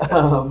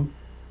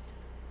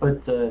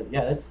 But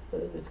yeah, it's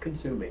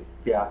consuming.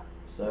 Yeah.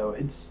 So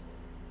it's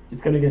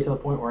gonna get to the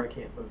point where I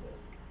can't move it.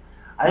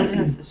 I was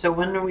just, so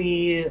when do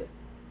we?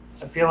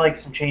 I feel like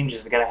some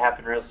changes are gonna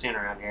happen real soon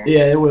around here.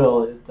 Yeah, it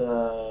will.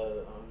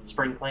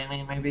 Spring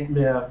cleaning, maybe.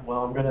 Yeah.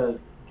 Well, I'm gonna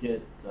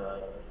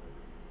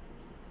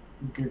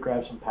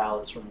grab some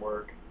pallets from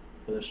work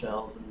for the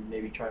shelves and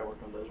maybe try to work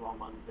on those while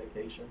I'm on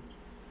vacation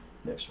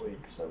next week.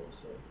 So we'll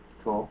see.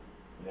 Cool.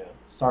 Yeah.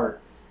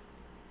 Start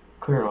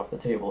clearing off the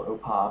table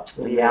at Pops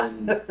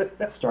and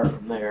then start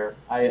from there.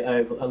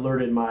 I've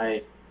alerted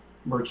my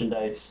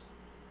merchandise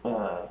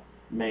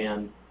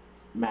man,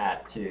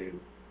 Matt,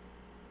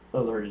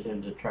 alerted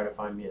him to try to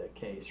find me a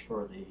case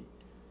for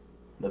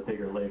the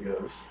bigger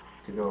Legos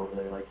to go over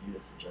there like he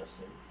was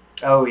suggesting.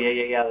 Oh,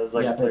 yeah. Those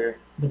like clear.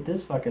 But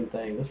this fucking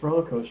thing, this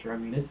roller coaster, I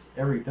mean, it's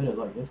every bit of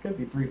like, it's going to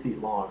be 3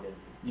 feet long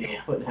and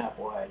a foot and a half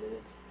wide, and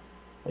it's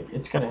like,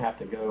 it's going to have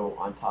to go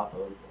on top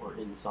of or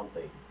in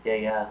something.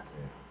 Yeah.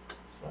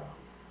 So,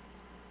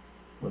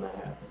 when that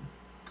happens.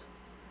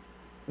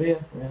 But yeah,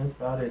 that's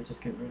about it.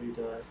 Just getting ready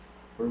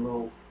for a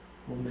little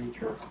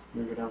nature.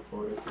 Moving down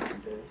Florida for a few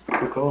days.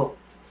 Cool.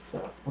 So,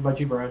 what about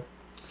you, Brian?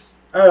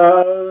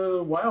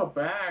 A while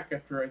back,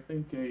 after I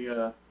think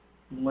a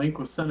link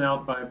was sent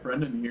out by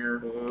Brendan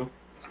here,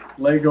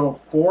 Lego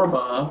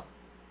Forma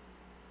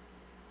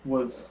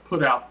was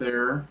put out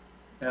there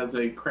as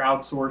a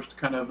crowdsourced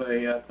kind of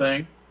a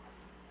thing.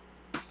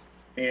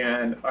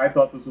 And I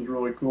thought this was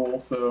really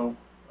cool, so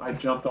I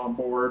jumped on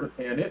board,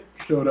 and it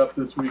showed up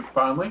this week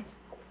finally.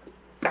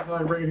 So I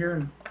thought I'd bring it here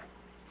and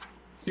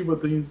see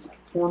what these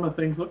Forma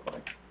things look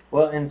like.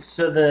 Well, and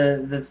so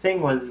the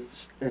thing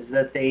is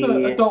that they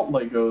adult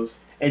Legos.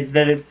 Is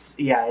that it's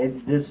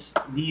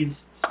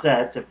these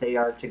sets, if they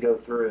are to go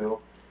through,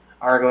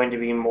 are going to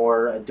be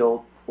more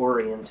adult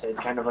oriented,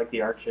 kind of like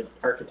the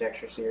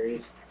architecture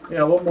series.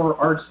 Yeah, a little more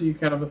artsy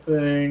kind of a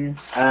thing.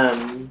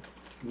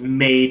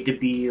 Made to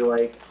be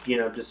like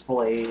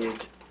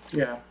displayed.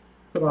 Yeah,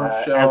 put on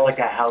a shelf as like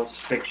a house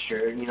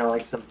fixture.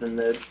 Like something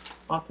that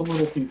lots of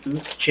little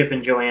pieces. Chip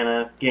and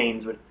Joanna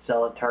Gaines would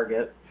sell at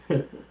Target.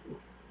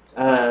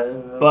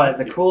 But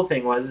the cool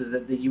thing is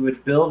that you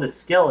would build a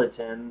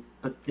skeleton,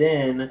 but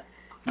then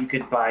you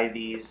could buy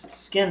these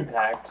skin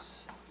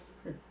packs,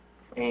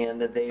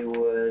 and they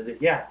would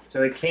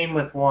So it came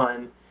with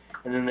one,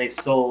 and then they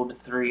sold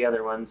 3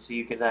 other ones, so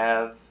you could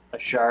have a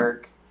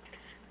shark,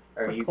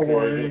 or you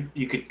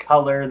could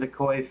color the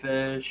koi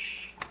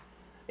fish.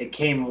 It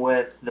came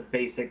with the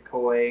basic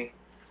koi,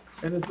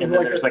 and then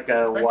there's like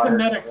a water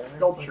kinetic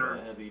sculpture.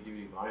 Like a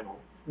heavy-duty vinyl.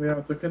 Yeah,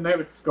 it's a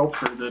kinetic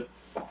sculpture that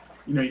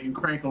you can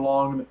crank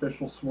along and the fish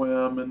will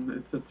swim and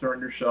it sits there on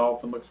your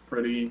shelf and looks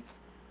pretty.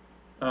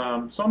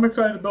 So I'm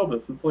excited to build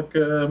this. It's like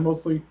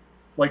mostly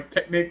like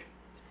Technic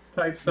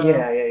type stuff.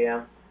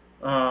 Yeah.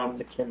 Um,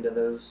 It's akin to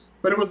those.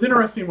 but it was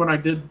interesting when I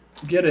did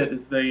get it,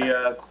 is they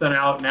sent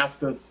out and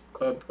asked us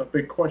a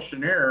big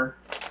questionnaire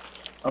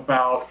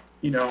about,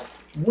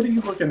 what are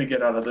you looking to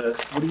get out of this?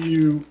 What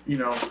do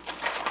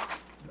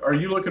are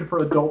you looking for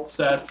adult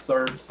sets,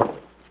 or,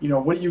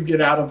 what do you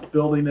get out of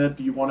building it?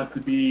 Do you want it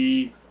to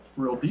be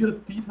real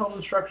detailed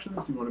instructions?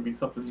 Do you want it to be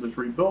something that's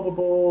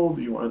rebuildable?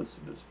 Do you want us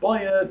to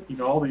display it?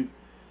 All these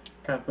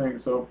kind of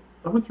things. So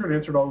I went through and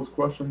answered all those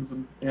questions,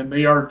 and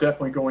they are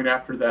definitely going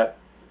after that.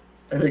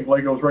 I think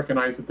Legos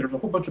recognize that there's a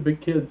whole bunch of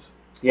big kids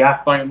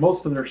buying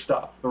most of their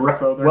stuff.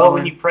 So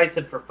when you price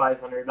it for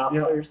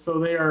 $500, so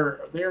they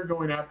are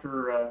going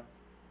after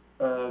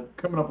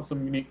coming up with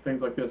some unique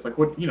things like this. Like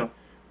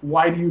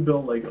why do you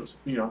build Legos?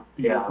 Do you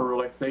do it for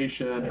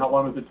relaxation? How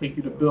long does it take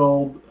you to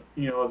build?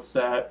 A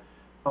set.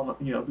 All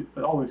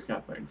these kind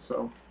of things.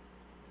 So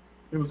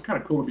it was kind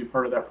of cool to be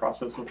part of that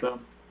process with them.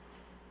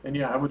 And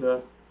yeah, I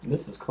would.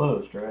 This is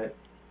closed, right?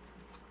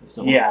 It's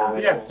no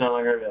it's no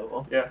longer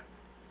available. Yeah.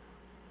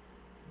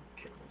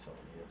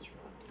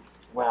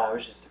 Wow, it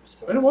was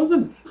so And it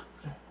wasn't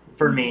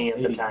for me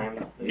at the time.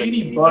 It was like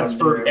 $80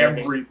 for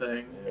everything.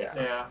 everything.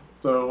 Yeah.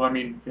 So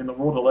in the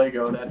world of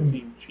Lego, that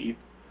seemed cheap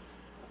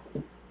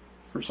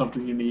for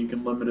something unique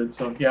and limited.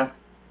 So yeah,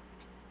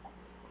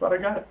 glad I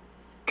got it.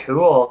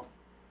 Cool.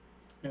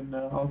 And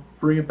I'll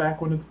bring it back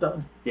when it's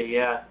done.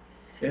 Yeah.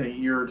 In a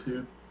year or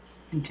two.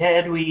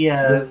 Ted, we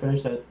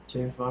finish that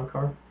James Bond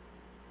car.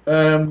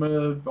 I'm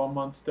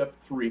on step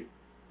 3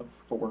 of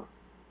 4.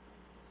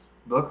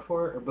 Book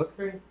 4 or book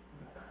 3?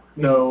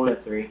 No, step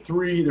it's 3.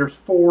 3. There's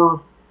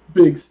 4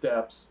 big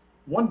steps.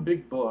 One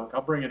big book.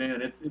 I'll bring it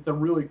in. It's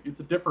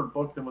a different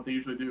book than what they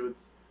usually do.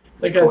 It's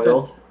like I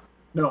said,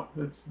 no,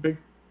 it's a big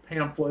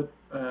pamphlet.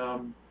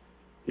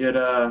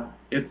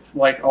 It's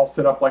like all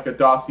set up like a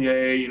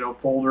dossier,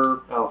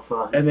 folder. Oh,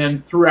 fun. And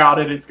then throughout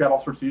it's got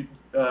all sorts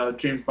of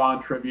James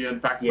Bond trivia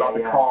and facts about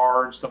the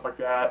car and stuff like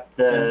that.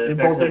 The in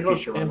Back both to the English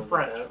Future one and was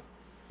French. like that.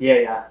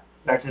 Yeah.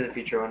 Back to the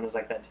Future one was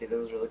like that too. That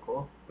was really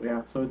cool.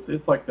 Yeah, so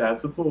it's like that.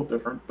 So it's a little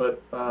different,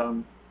 but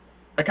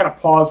I kind of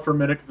paused for a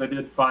minute because I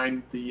did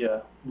find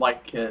the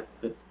light kit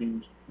that's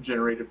being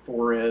generated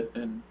for it,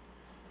 and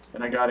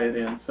I got it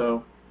in.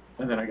 So,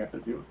 and then I got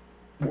busy with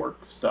work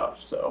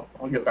stuff. So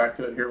I'll get back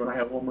to it here when I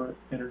have a little more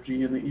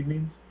energy in the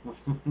evenings.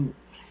 And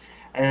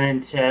then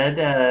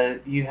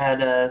Ted, you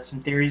had some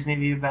theories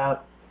maybe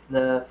about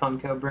the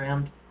Funko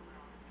brand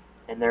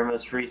and their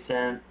most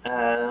recent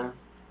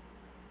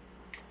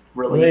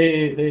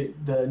release.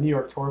 The New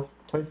York Toy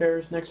Fair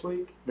is next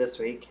week. This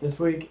week,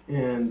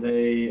 and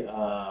they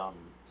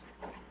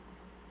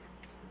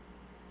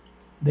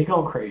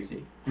go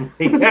crazy.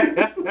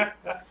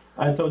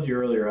 I told you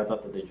earlier, I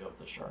thought that they jumped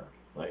the shark.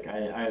 Like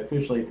I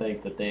officially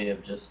think that they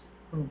have just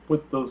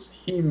with those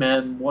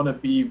He-Man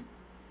wannabe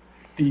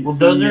DC. Well,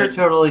 those are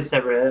totally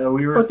separate.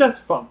 But that's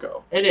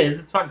Funko. It is.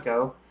 It's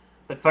Funko.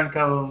 But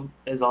Funko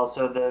is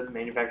also the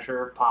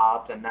manufacturer of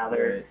Pop, and now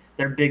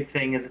their big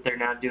thing is that they're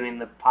now doing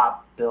the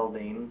Pop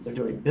buildings. They're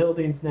doing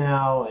buildings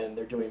now, and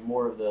they're doing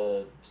more of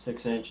the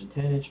 6-inch and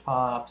 10-inch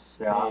Pops.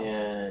 Yeah.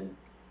 And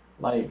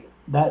like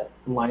that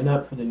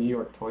lineup for the New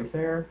York Toy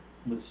Fair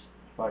was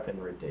fucking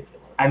ridiculous.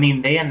 I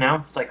mean, they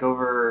announced like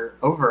over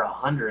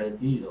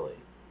 100 easily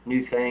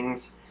new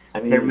things. I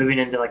mean, they're moving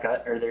into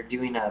they're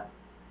doing a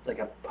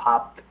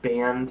pop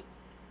band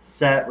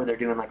set where they're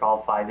doing like all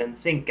 5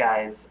 NSYNC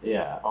guys.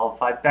 Yeah. All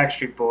 5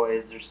 Backstreet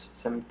Boys. There's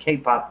some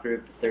K-pop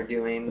group that they're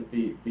doing.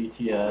 The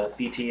BTS.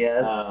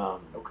 BTS.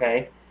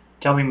 Okay.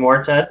 Tell me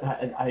more, Ted.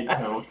 I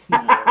don't.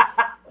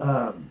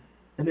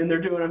 And then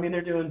they're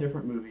doing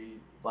different movie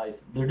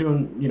license. They're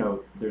doing,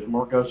 there's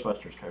more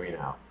Ghostbusters coming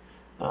out.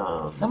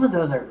 Some of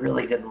those I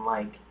really didn't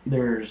like.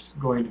 There's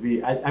going to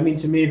be, I mean,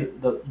 to me,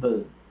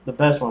 the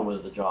best one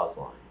was the Jaws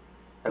line.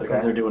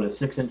 Because they're doing a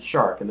 6-inch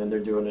shark, and then they're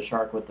doing a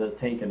shark with the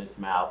tank in its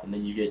mouth, and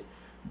then you get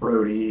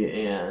Brody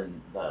and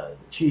the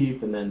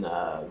Chief, and then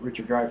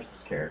Richard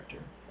Dreyfuss's character.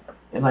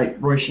 And like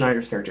Roy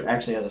Schneider's character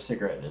actually has a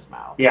cigarette in his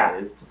mouth. Yeah.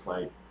 It's just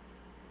like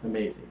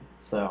amazing.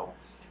 So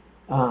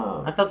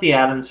I thought the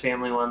Addams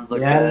Family ones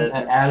looked good.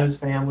 good. Addams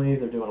Family,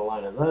 they're doing a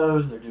line of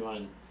those. They're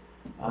doing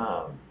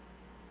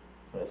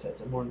what I said,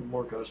 some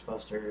more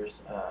Ghostbusters.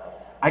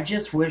 I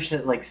just wish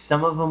that like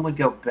some of them would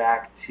go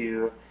back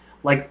to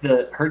like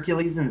the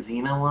Hercules and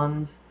Xena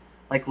ones,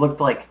 like looked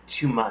like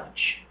too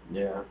much.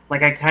 Yeah.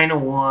 Like I kind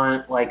of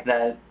want like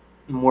that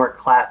more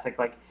classic.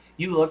 Like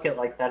you look at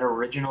like that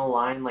original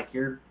line, like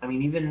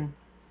even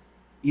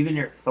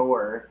your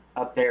Thor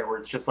up there, where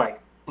it's just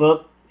like,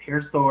 boop,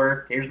 here's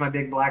Thor, here's my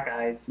big black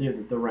eyes. Yeah,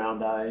 the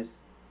round eyes.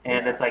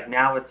 And it's like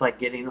now it's like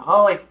getting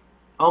like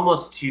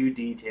almost too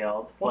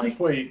detailed. Well, like, just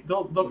wait.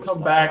 They'll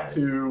come back eyes.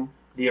 To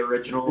the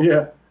original.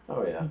 Yeah.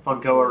 Oh yeah.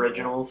 Funko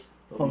originals.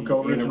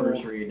 Funko originals.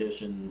 Anniversary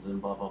editions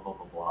and blah blah blah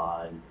blah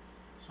blah. And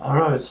I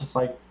don't know. It's just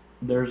like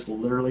there's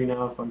literally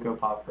now a Funko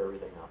Pop for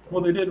everything out there.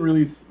 Well, they did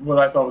release what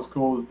I thought was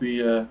cool is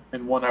the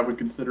and one I would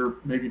consider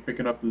maybe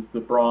picking up is the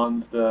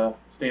bronzed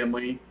Stan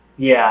Lee.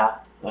 Yeah.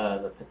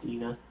 The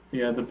patina.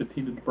 Yeah, the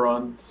patinaed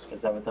bronze.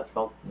 Is that what that's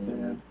called?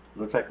 Yeah.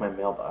 Looks like my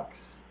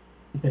mailbox.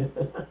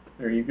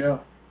 There you go.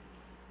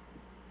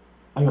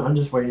 I'm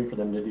just waiting for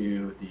them to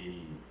do the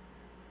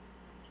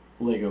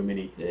Lego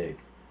minifig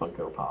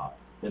Funko Pop,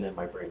 and then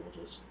my brain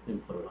will just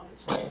implode on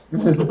itself.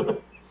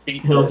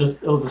 It'll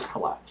just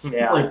collapse.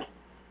 Yeah. Like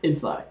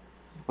inside.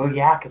 Well,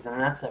 yeah, because then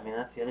that's the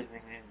other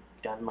thing.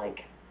 They've done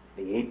like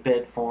the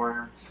 8-bit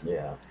forms.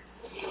 Yeah.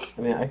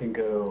 I mean, I can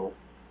go.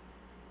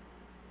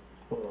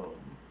 I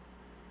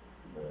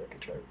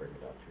could try to bring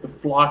it up The here.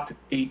 flocked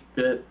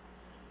 8-bit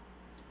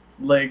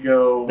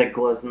Lego That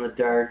glows in the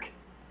dark.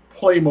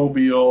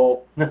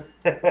 Playmobil.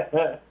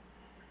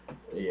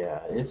 Yeah,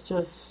 it's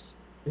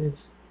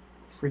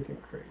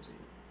freaking crazy.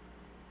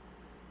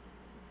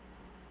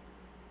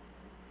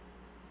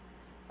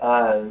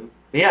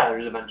 Yeah,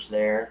 there's a bunch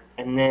there.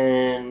 And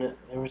then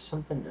there was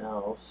something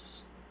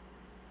else.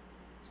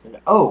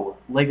 Oh,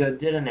 Lego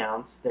did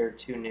announce their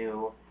 2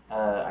 new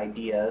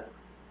idea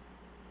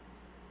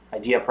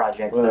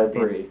projects. Well, that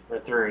are 3. Or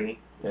 3.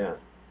 Yeah.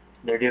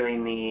 They're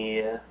doing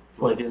the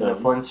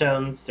Flintstones.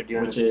 Flintstones. They're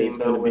doing Which the is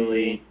Steamboat gonna be-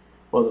 Willie.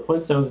 Well, the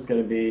Flintstones is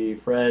going to be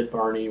Fred,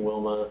 Barney,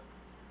 Wilma,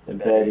 and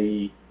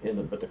Betty,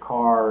 with the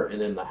car, and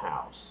then the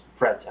house.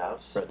 Fred's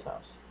house. Fred's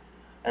house.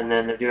 And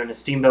then they're doing a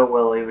Steamboat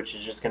Willie, which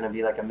is just going to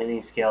be like a mini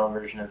scale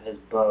version of his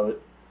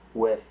boat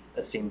with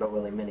a Steamboat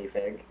Willie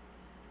minifig.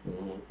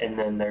 Mm-hmm. And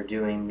then they're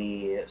doing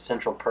the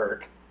Central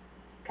Perk,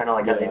 kind of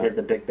like how they Yeah. did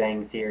the Big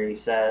Bang Theory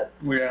set,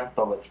 Yeah.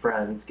 but with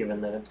friends,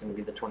 given that it's going to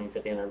be the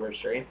 25th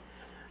anniversary.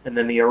 And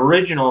then the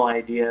original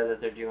idea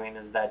that they're doing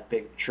is that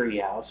big tree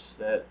house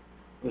that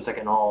was like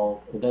an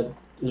all That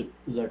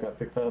got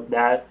picked up.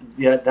 that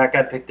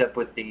got picked up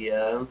with the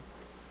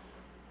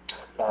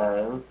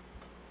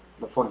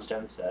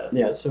Flintstone set.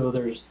 Yeah, so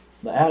there's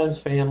the Addams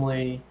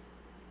Family,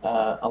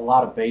 a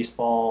lot of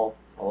baseball,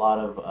 a lot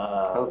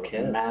of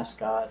Kiss.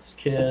 mascots,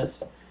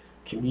 Kiss,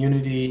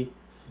 Community,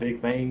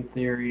 Big Bang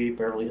Theory,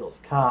 Beverly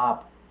Hills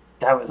Cop.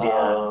 That was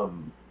Cheech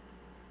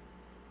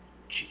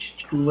and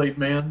Chong. Kool-Aid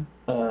Man.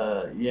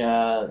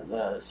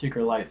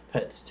 Secret Life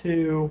Pets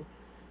 2.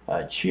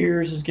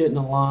 Cheers is getting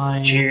a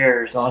line.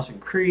 Cheers. Dawson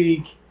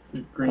Creek. The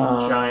Green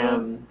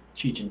Giant.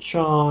 Cheech and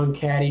Chong,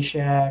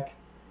 Caddyshack.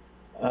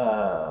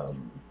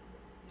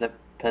 Is that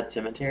Pet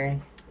Cemetery?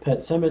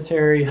 Pet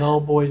Cemetery,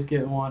 Hellboy's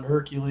getting one,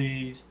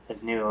 Hercules,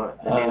 His new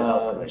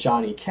Hellboy.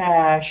 Johnny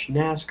Cash,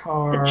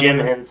 NASCAR. The Jim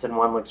Henson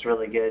one looks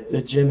really good.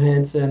 The Jim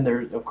Henson.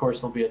 There, of course,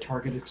 there'll be a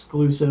Target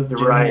exclusive.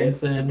 Jim Right.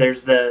 So Henson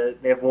there's they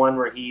have one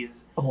where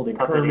he's holding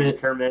puppeting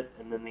Kermit, Kermit,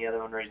 and then the other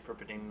one where he's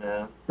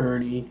puppeting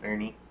Ernie.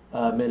 Ernie.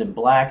 Men in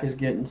Black is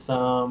getting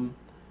some.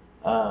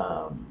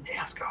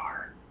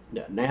 NASCAR.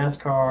 Yeah,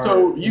 NASCAR.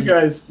 So you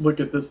guys look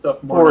at this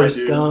stuff more Forrest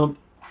than I do. Gump,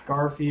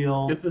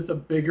 Garfield. Is this a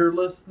bigger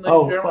list than they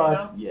Oh generally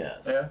fuck announce?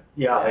 yes.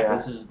 Yeah.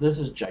 This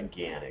is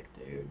gigantic,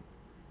 dude.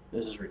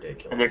 This is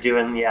ridiculous. And they're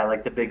doing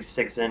like the big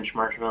 6-inch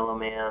Marshmallow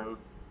Man.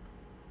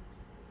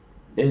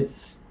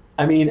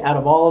 I mean, out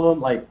of all of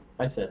them, like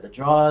I said, the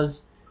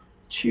Jaws,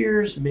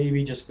 Cheers,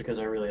 maybe just because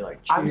I really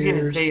like Cheers. I was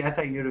gonna say I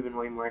thought you'd have been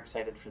way more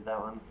excited for that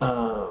one.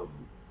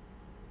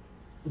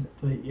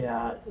 But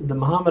yeah, the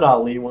Muhammad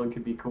Ali one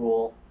could be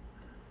cool.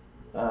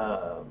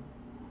 But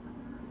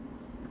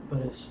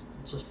it's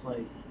just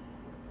like,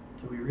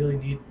 do we really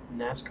need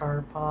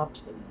NASCAR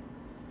pops and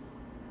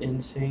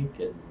NSYNC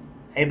and?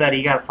 Hey buddy,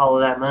 you gotta follow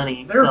that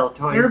money. They're- Sell a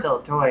toy, they're- sell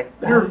a toy.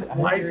 Their I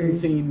agree.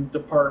 licensing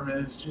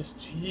department is just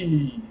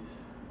jeez.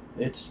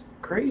 It's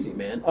crazy,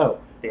 man. Oh,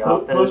 The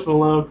Post Office.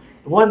 Malone.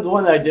 The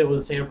one that I did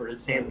was Sanford and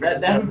Son.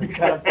 Sanford. That would be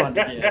kind of fun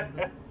to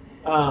get.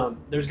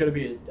 There's going to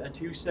be a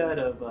 2 set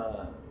of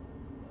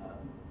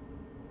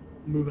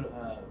moving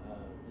the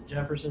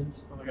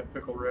Jeffersons. Oh, I got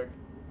Pickle Rick.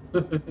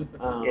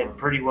 Yeah,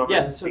 Pretty Woman.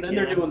 Yeah, so then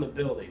they're Beginning. doing the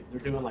buildings.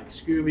 They're doing like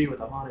Scooby with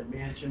a haunted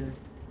mansion,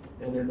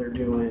 and then they're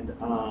doing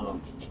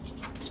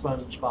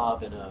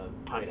SpongeBob and a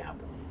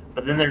pineapple.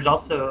 But then there's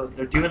also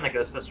they're doing the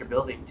Ghostbuster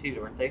building too,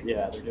 aren't they?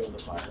 Yeah, they're doing the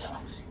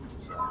firehouse.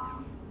 So.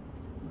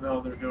 No,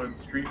 they're doing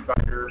Street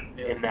Fighter.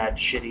 In that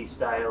shitty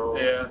style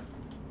Yeah.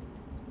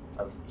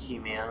 of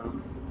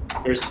He-Man.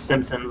 There's a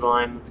Simpsons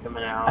line that's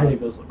coming out. I think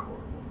those look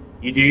horrible.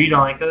 You do? You don't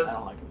like those? I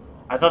don't like them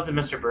at all. I thought the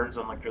Mr. Burns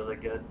one looked really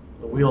good.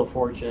 The Wheel of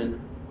Fortune.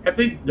 Have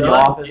they The done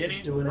Office is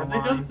any? doing Have a they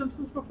done line.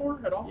 Simpsons before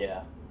at all?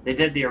 Yeah. They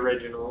did the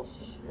originals.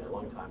 Yeah, a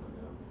long time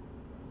ago.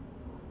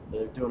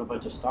 They're doing a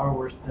bunch of Star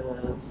Wars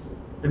pens.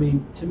 I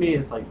mean, to me,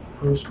 it's like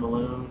Post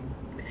Malone.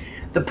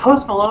 The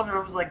Post Malone, I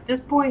was like, this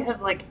boy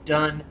has like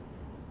done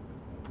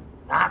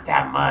not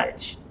that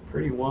much.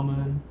 Pretty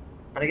Woman.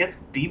 But I guess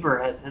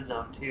Bieber has his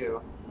own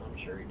too. I'm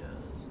sure he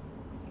does.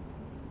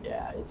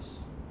 Yeah,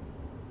 it's.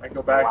 I go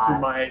It's a back to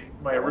lot. my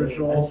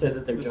original I said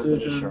that they're jumping the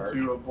decision shark.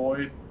 to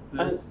avoid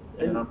this,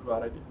 and I'm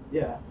glad I did.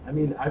 Yeah, I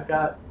mean, I've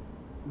got.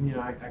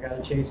 I got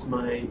to chase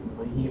my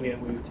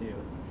He-Man move too.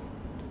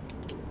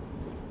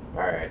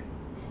 All right.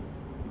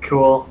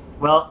 Cool.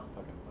 Well,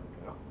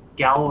 Okay.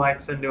 Gal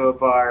walks into a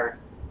bar.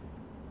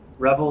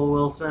 Rebel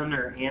Wilson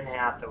or Anne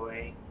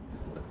Hathaway?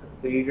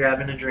 Who you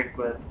grabbing a drink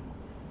with?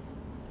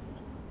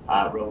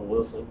 Rebel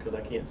Wilson, because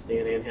I can't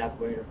stand Anne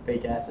Hathaway and her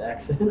fake ass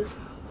accent.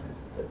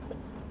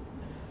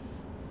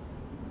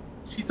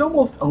 She's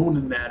almost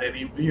owning that.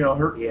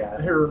 Her Yeah.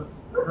 her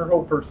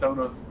whole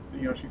persona.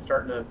 She's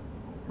starting to.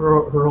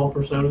 Her whole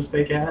persona's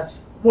fake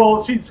ass.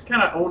 Well, she's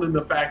kind of owning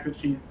the fact that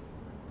she's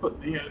put.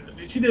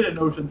 She did it in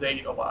Ocean's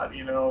 8 a lot.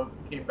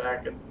 Came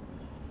back and.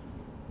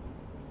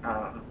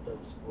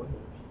 That's spoilers.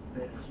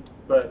 Yeah.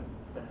 But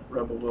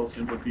Rebel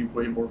Wilson would be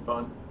way more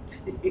fun.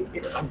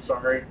 I'm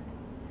sorry.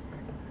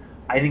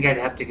 I think I'd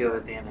have to go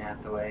with Anne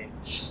Hathaway.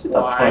 Get the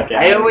fuck out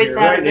I always of here.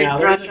 had Right a big now,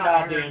 crush there's a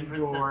on her in goddamn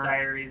Princess door.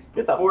 Diaries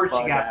Get the before she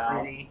fuck got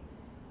out. pretty.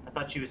 I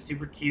thought she was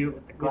super cute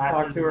with the You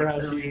glasses talked to her and how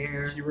the curly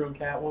hair. she ruined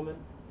Catwoman.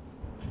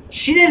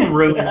 She didn't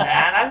ruin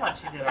that. I thought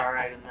she did all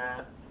right in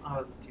that. I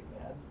wasn't too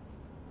bad.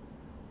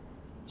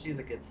 She's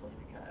a good Selena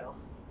Kyle.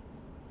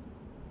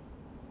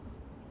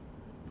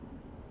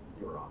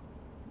 You're wrong.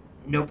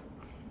 Nope.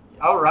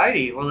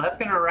 Alrighty, well that's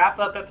gonna wrap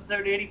up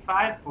episode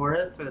 85 for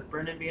us with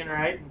Brendan being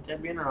right and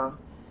Ted being wrong.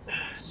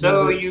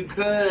 So you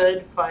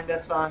could find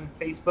us on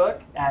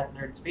Facebook at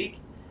NerdSpeak.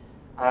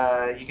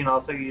 You can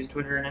also use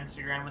Twitter and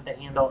Instagram with the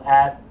handle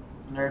at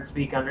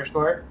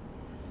NerdSpeak_.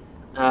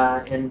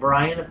 And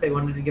Brian, if they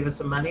wanted to give us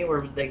some money, where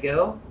would they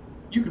go?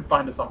 You can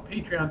find us on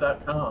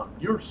Patreon.com,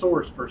 your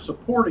source for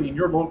supporting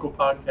your local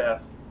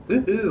podcast.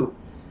 Woohoo!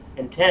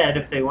 And Ted,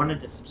 if they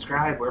wanted to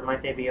subscribe, where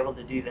might they be able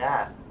to do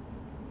that?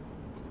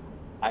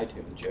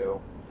 iTunes,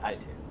 Joe. iTunes.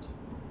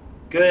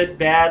 Good,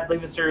 bad,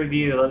 leave us a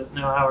review. Let us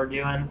know how we're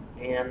doing.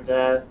 And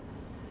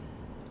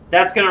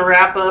that's going to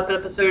wrap up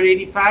episode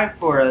 85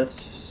 for us.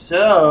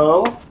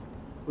 So,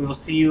 we will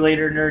see you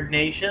later, Nerd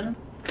Nation.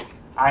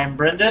 I am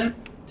Brendan.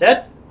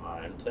 Ted?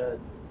 I'm Ted.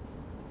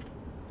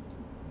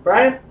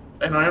 Brian?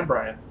 And I am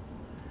Brian.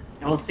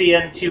 And we'll see you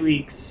in 2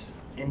 weeks.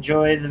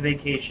 Enjoy the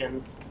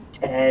vacation,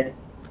 Ted.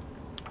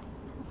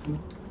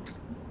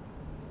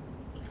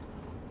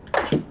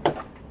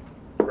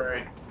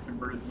 Right.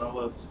 Converted my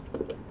list.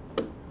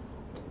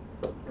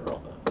 They're all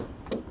done.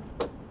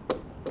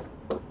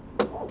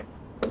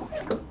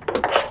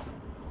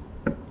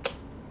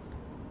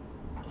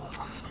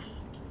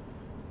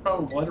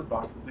 Problem with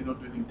letterboxes, they don't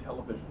do anything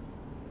television.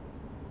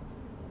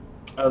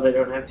 Oh, they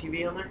don't have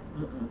TV on there?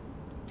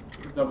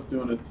 Because I was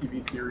doing a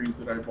TV series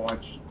that I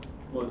watched.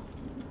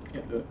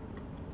 Can't do it.